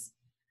things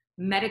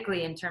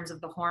medically in terms of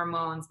the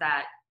hormones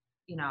that,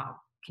 you know,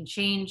 can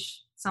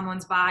change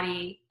someone's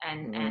body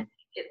and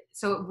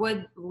so it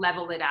would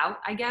level it out,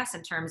 I guess,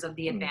 in terms of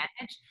the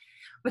advantage.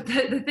 But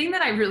the thing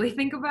that I really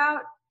think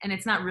about, and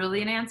it's not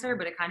really an answer,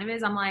 but it kind of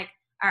is, I'm like,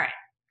 all right,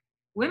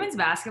 women's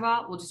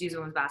basketball, we'll just use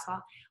women's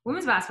basketball.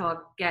 Women's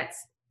basketball gets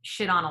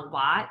shit on a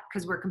lot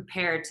because we're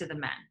compared to the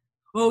men.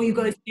 Oh, you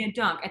guys can't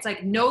dunk. It's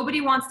like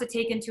nobody wants to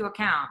take into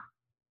account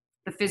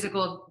the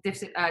physical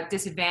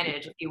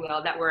disadvantage, if you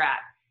will, that we're at.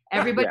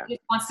 Everybody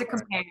just wants to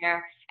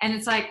compare. And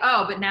it's like,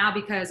 oh, but now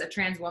because a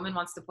trans woman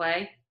wants to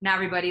play, now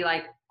everybody,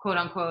 like, quote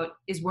unquote,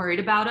 is worried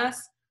about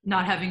us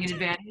not having an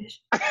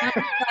advantage.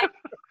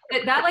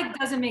 that like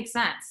doesn't make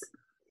sense.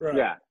 Right.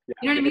 Yeah.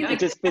 You know what I mean? It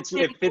just fits.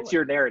 It fits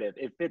your narrative.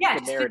 It fits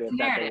the narrative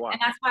that they want.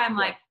 And that's why I'm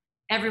like,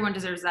 everyone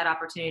deserves that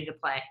opportunity to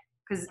play,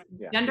 because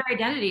gender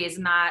identity is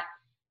not.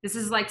 This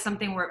is like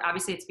something where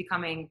obviously it's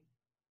becoming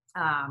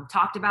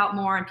talked about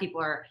more, and people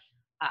are.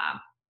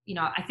 You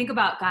know, I think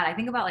about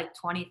like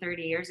 20,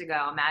 30 years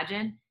ago.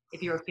 Imagine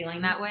if you were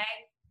feeling that way,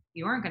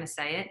 you weren't going to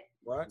say it.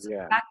 What?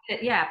 Yeah. The fact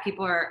that,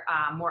 people are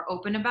more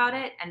open about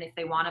it, and if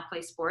they want to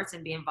play sports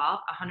and be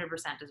involved, 100%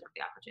 deserve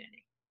the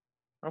opportunity.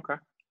 Okay.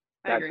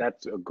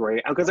 That's a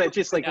great, because I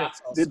just like,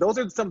 those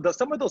are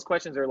some of those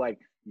questions are like,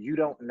 you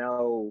don't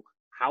know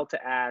how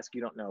to ask,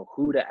 you don't know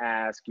who to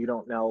ask, you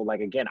don't know, like,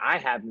 again, I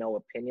have no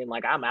opinion,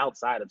 like I'm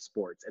outside of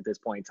sports at this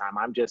point in time,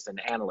 I'm just an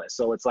analyst,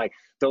 so it's like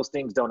those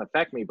things don't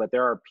affect me, but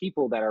there are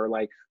people that are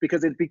like,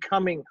 because it's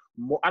becoming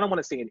more, I don't want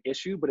to say an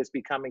issue, but it's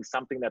becoming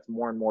something that's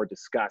more and more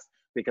discussed,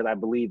 because I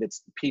believe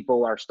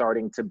people are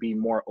starting to be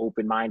more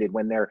open-minded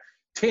when their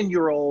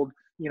 10-year-old,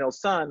 you know,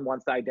 son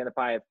wants to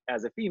identify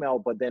as a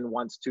female, but then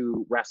wants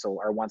to wrestle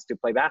or wants to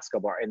play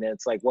basketball, and then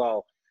it's like,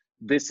 well,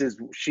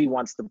 she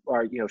wants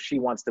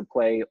to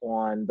play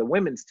on the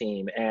women's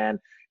team, and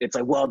it's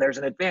like, well, there's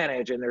an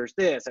advantage and there's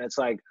this, and it's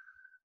like,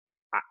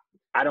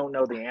 I don't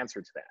know the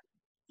answer to that.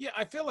 Yeah,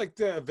 I feel like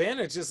the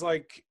advantage is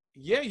like,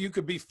 yeah, you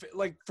could be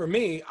like, for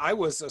me, I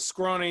was a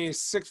scrawny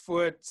 6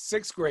 foot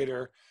sixth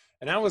grader,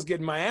 and I was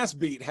getting my ass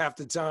beat half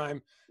the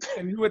time,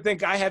 and you would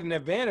think I had an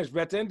advantage,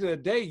 but at the end of the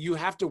day, you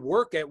have to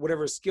work at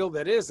whatever skill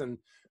that is. And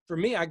for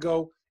me, I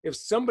go, if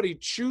somebody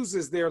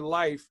chooses their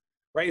life,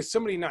 right? If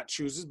somebody not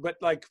chooses, but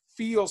like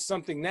feels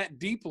something that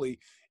deeply,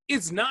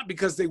 it's not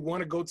because they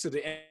want to go to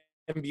the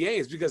NBA,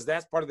 it's because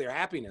that's part of their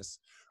happiness,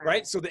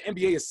 right? So the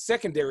NBA is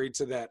secondary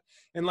to that.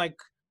 And like,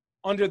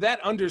 under that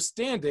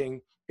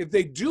understanding, if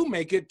they do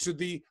make it to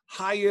the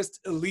highest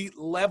elite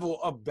level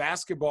of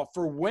basketball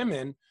for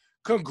women,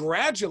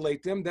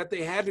 congratulate them that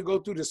they had to go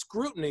through the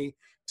scrutiny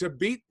to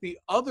beat the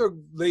other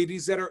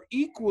ladies that are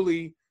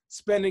equally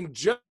spending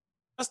just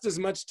as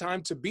much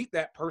time to beat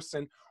that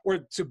person or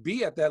to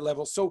be at that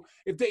level. So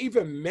if they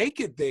even make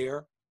it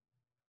there,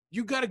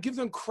 you got to give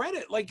them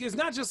credit. Like, it's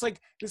not just like,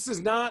 this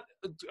is not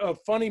a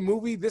funny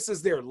movie. This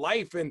is their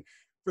life. And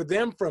for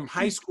them from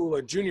high school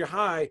or junior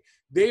high,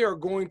 they are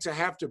going to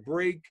have to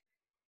break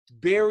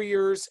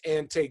barriers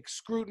and take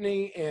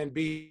scrutiny and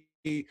be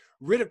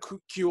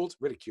ridiculed.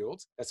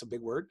 That's a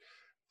big word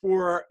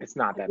for it's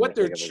not that what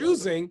they're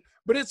choosing,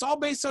 but it's all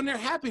based on their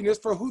happiness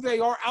for who they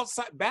are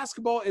outside.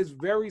 Basketball is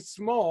very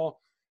small.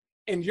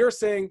 And you're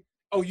saying,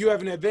 oh, you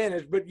have an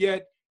advantage, but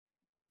yet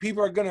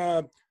people are going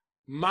to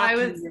mock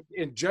you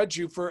and judge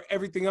you for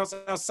everything else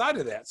outside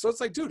of that. So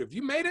it's like, dude, if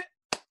you made it,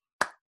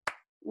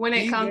 when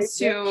it comes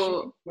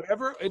to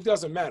whatever, it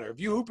doesn't matter. If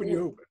you hooping, you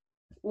hooping.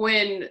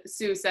 When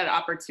Sue said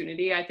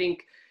opportunity, I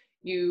think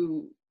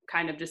you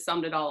kind of just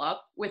summed it all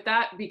up with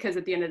that, because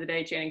at the end of the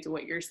day, Channing, to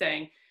what you're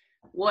saying,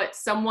 what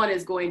someone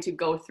is going to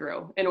go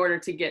through in order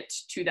to get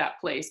to that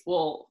place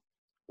will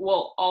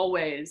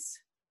always,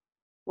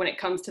 when it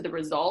comes to the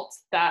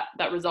results, that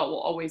result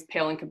will always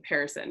pale in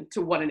comparison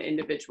to what an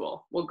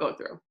individual will go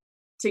through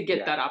to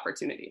get that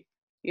opportunity,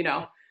 you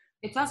know?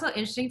 It's also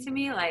interesting to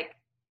me, like,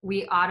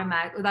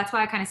 that's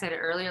why I kind of said it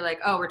earlier, like,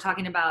 oh, we're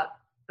talking about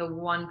the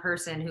one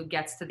person who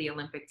gets to the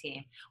Olympic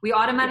team. We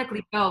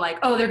automatically go like,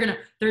 oh,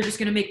 they're just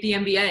gonna make the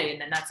NBA, and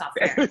then that's not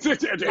fair. They're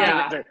just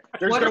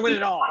gonna win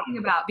it all. Talking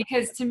about?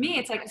 Because to me,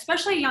 it's like,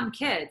 especially young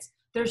kids,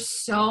 there's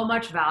so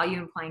much value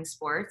in playing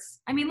sports.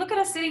 I mean, look at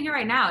us sitting here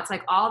right now. It's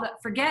like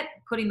forget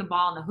putting the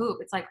ball in the hoop.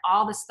 It's like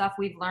all the stuff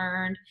we've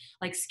learned,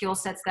 like skill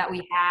sets that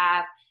we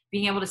have,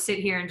 being able to sit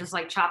here and just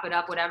like chop it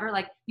up, whatever.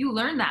 Like, you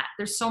learn that.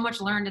 There's so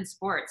much learned in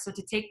sports. So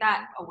to take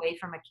that away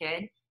from a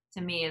kid,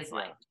 to me, is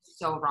like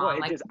so wrong. Well, it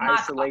like, just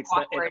isolates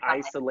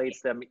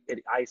them. It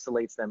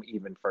isolates them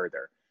even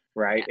further,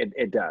 right? Yeah.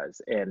 It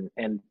does.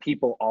 And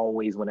people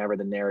always, whenever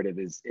the narrative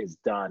is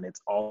done,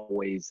 it's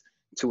always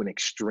to an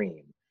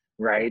extreme,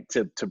 right?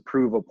 To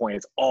prove a point,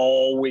 it's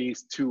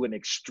always to an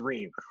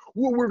extreme.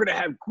 Well, we're gonna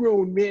have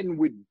grown men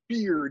with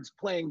beards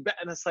playing,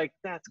 and it's like,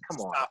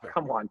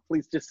 come on,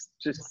 please just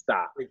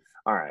stop.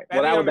 All right.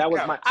 Well, that was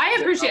my. I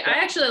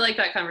actually like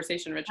that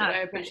conversation, Richard. I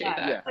appreciate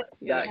that.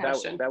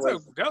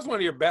 That was one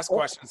of your best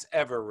questions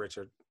ever,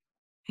 Richard.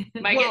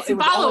 Might get some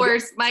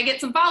followers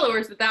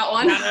with that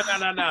one. No.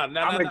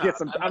 I'm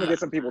gonna get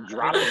some people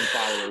dropping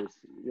followers.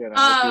 You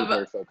know,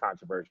 they're so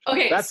controversial.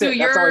 Okay, so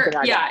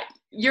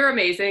you're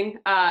amazing.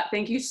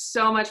 Thank you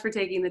so much for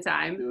taking the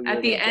time.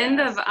 At the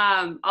end of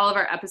all of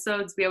our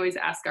episodes, we always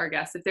ask our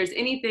guests if there's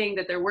anything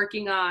that they're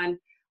working on,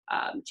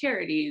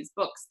 charities,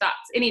 books,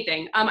 thoughts,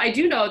 anything. I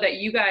do know that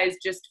you guys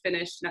just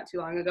finished not too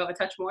long ago, A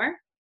Touch More.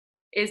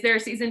 Is there a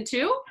season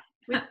 2?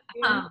 I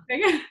thought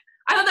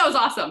that was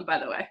awesome, by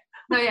the way.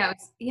 No, yeah,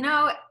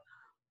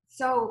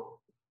 so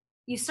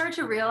you start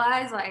to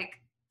realize, like,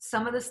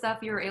 some of the stuff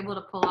you were able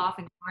to pull off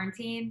in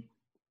quarantine,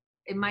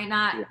 it might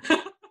not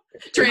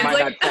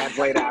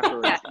translate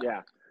afterwards.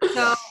 Yeah.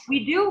 So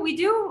we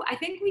do. I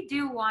think we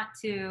do want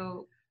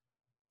to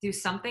do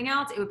something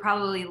else. It would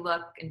probably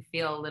look and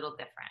feel a little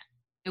different.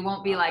 It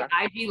won't be like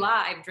IG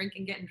Live,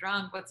 drinking, getting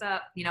drunk. What's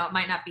up? You know, it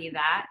might not be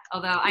that.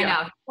 Although I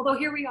know. Although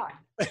here we are.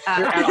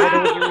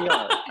 Here we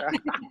are.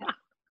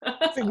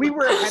 See, we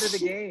were ahead of the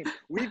game.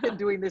 We've been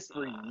doing this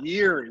for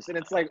years, and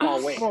it's like,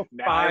 oh wait,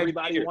 now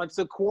everybody wants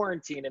to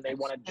quarantine and they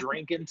want to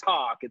drink and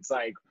talk. It's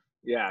like,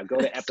 yeah, go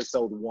to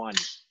episode 1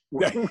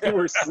 where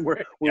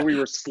we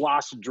were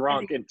slosh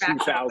drunk in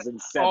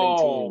 2017.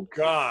 Oh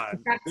God,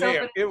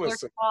 it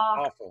was some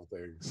awful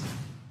things.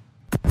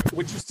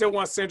 Would you still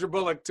want Sandra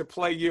Bullock to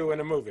play you in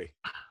a movie?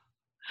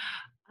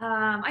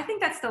 I think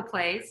that still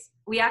plays.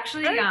 We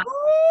actually,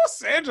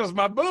 Sandra's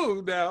my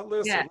boo now.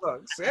 Listen,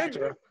 look,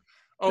 Sandra.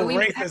 Oh,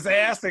 race his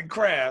ass and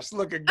crash.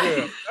 Looking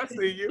good. I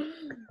see you.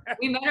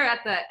 We met her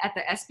at the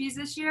ESPYs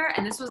this year,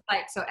 and this was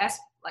not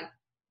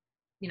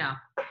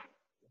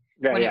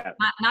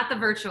the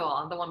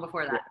virtual, the one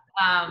before that.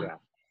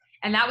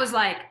 And that was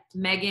like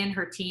Megan,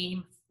 her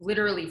team,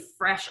 literally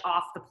fresh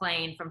off the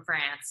plane from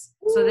France.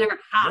 So they're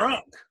hot.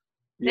 Drunk.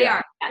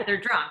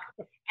 They're drunk.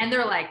 And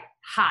they're like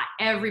hot.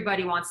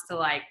 Everybody wants to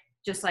like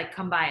just like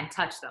come by and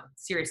touch them.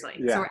 Seriously.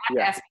 Yeah, So we're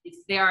at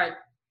the ESPYs.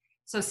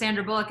 So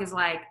Sandra Bullock is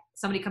like,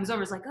 somebody comes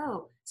over, is like,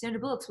 oh, Sandra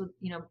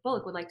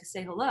Bullock would like to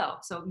say hello.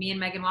 So me and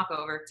Megan walk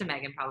over to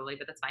Megan probably,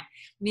 but that's fine.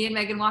 Me and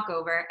Megan walk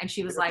over, and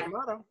she was like,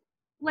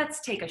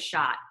 let's take a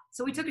shot.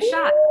 So we took a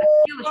shot.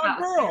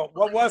 Girl,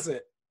 what was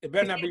it? It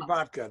better not be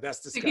vodka. That's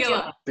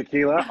disgusting.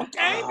 Tequila.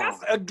 Okay,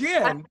 that's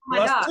again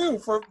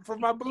 +2 for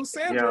my boo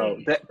Sandra.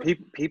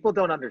 People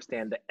don't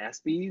understand the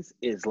ESPYs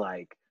is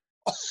like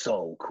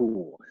so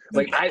cool.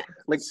 Like I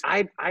went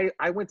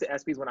to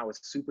ESPYs when I was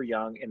super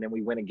young, and then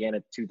we went again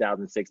in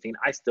 2016.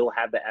 I still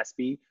have the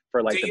ESPY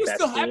for like the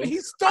best team. He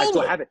stole it. I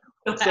still have it.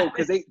 So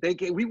because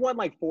we won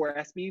like 4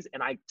 ESPYs,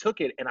 and I took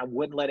it and I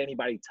wouldn't let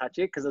anybody touch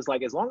it because it's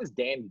like, as long as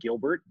Dan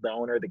Gilbert, the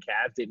owner of the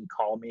Cavs, didn't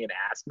call me and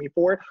ask me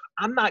for it,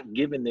 I'm not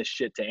giving this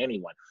shit to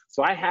anyone.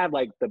 So I have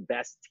like the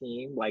best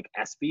team like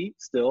ESPY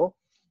still,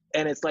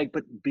 and it's like,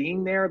 but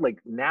being there, like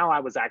now I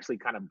was actually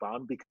kind of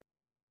bummed because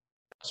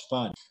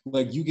fun.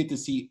 Like you get to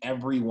see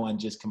everyone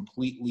just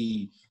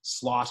completely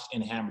sloshed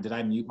and hammered. Did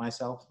I mute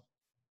myself?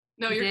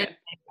 No, you're good.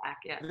 Back,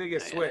 yeah. I think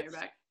it switched.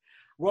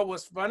 What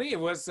was funny, it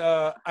was,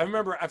 I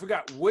remember, I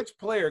forgot which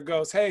player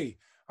goes, hey,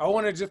 I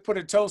want to just put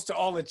a toast to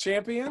all the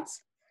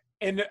champions.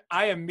 And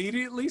I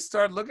immediately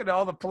started looking at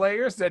all the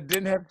players that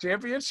didn't have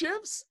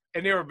championships,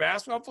 and they were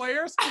basketball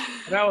players.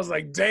 And I was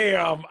like,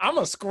 damn, I'm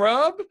a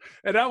scrub.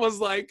 And I was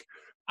like,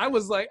 ooh,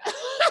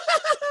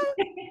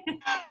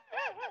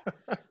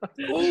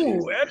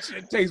 that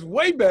shit tastes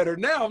way better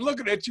now. I'm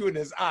looking at you in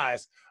his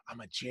eyes. I'm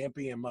a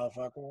champion,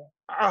 motherfucker. Oh,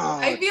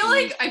 I feel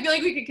like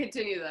we could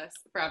continue this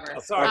forever. Oh,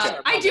 sorry,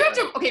 I do have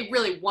to. Okay,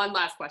 really, one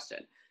last question,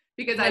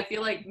 because I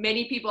feel like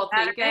many people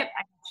think it. I have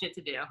shit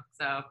to do,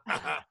 so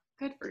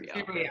good for you.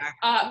 Here we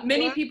are.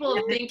 Many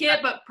people think it,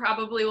 but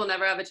probably will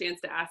never have a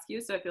chance to ask you.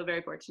 So I feel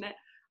very fortunate.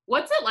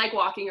 What's it like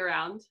walking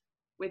around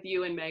with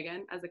you and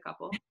Megan as a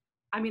couple?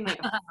 I mean,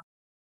 like a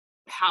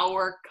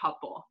power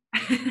couple.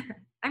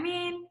 I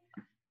mean,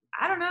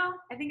 I don't know.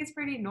 I think it's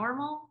pretty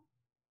normal.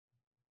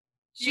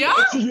 Yeah.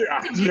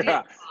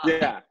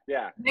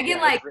 Megan,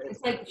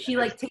 she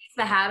takes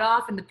the hat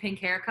off and the pink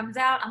hair comes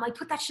out. I'm like,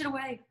 put that shit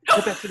away.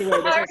 Put that shit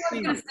away. Put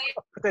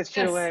that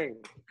shit away.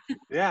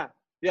 Yeah.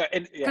 Yeah.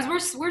 And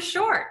because we're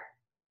short,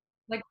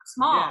 like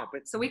small. Yeah,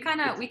 so we can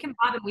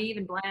bob and weave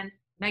and blend.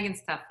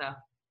 Megan's tough though.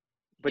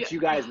 But you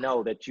guys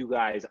know that you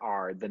guys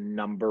are the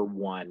number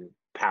one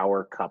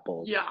power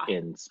couple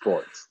in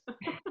sports.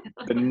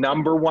 The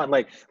number one,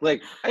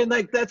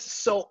 that's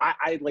so.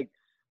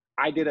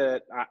 I do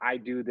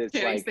this.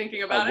 Like,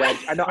 thinking about it.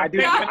 I know. I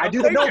do. I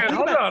do the no.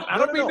 Hold on. I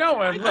don't be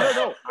knowing.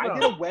 No. I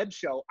did a web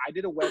show.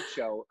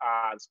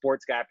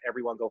 Sports Gap.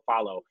 Everyone go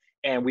follow.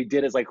 And we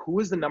did is like, who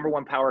is the number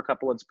one power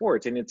couple in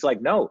sports? And it's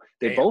like, no,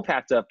 they both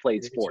have to have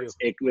played sports.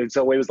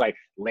 So it was like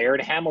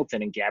Laird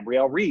Hamilton and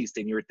Gabrielle Reese.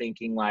 And you're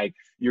thinking,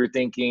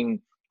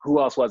 who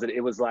else was it?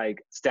 It was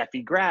like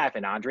Steffi Graf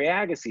and Andre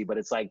Agassi. But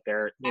it's like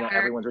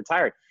everyone's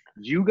retired.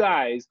 You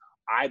guys,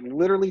 I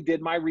literally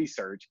did my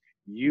research.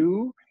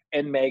 You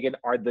and Megan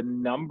are the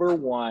number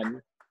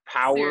one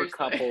power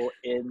couple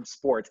in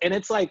sports. And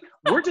it's like,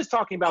 we're just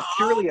talking about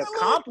purely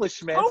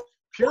accomplishments.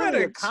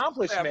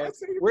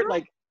 We're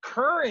like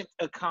current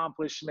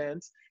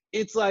accomplishments.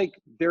 It's like,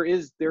 there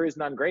is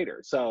none greater.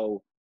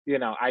 So,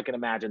 I can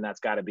imagine that's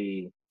gotta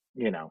be,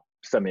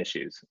 some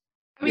issues.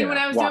 I mean, when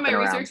I was doing my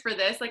research for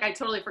this, I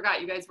totally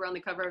forgot you guys were on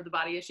the cover of the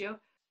Body Issue,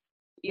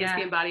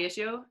 ESPN Body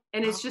Issue.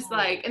 And it's just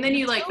and then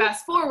you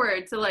fast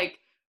forward to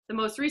the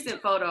most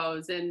recent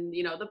photos and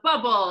the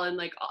bubble and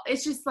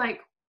it's just wow,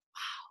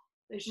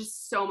 there's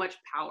just so much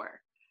power.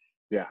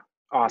 Yeah,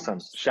 awesome.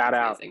 Shout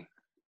out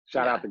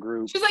the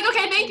group. She's like,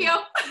 okay, thank you.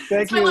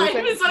 Thank you.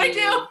 It's what I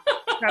do.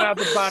 Shout out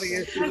the Body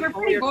Issue. We're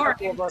pretty boring. A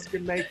couple of us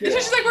can make it.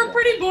 She's like, we're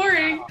pretty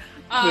boring.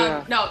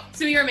 No,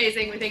 Sue, you're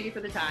amazing. We thank you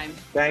for the time.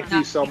 Thank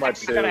you so much,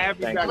 Sue. I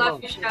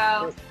love your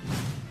show.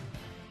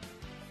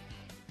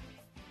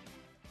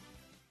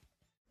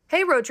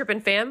 Hey Road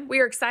Trippin' fam,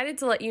 we are excited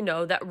to let you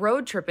know that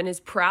Road Trippin'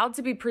 is proud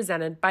to be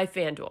presented by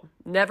FanDuel.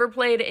 Never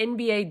played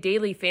NBA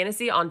Daily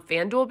Fantasy on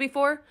FanDuel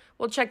before?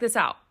 Well, check this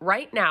out.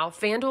 Right now,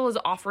 FanDuel is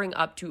offering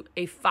up to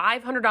a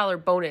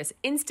 $500 bonus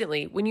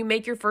instantly when you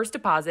make your first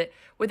deposit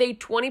with a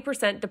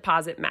 20%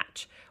 deposit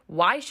match.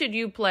 Why should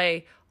you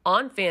play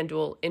on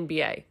FanDuel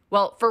NBA?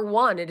 Well, for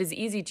one, it is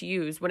easy to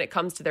use when it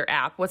comes to their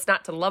app. What's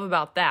not to love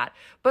about that?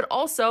 But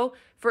also,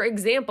 for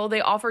example,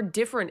 they offer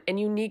different and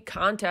unique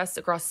contests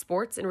across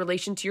sports in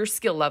relation to your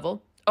skill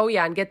level. Oh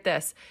yeah, and get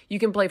this. You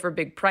can play for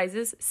big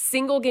prizes,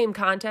 single game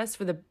contests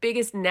for the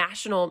biggest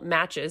national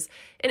matches,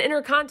 and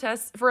enter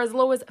contests for as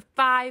low as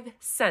 5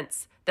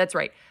 cents. That's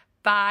right.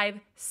 5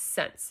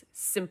 cents.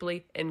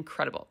 Simply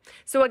incredible.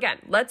 So again,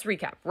 let's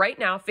recap. Right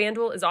now,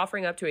 FanDuel is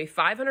offering up to a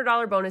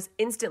 $500 bonus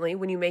instantly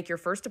when you make your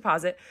first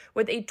deposit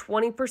with a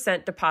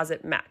 20%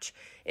 deposit match.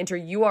 Enter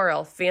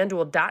URL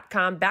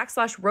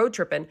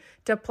FanDuel.com/roadtrippin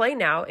to play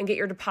now and get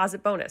your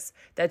deposit bonus.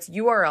 That's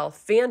URL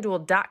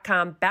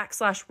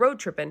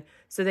FanDuel.com/roadtrippin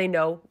so they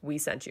know we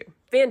sent you.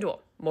 FanDuel,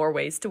 more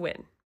ways to win.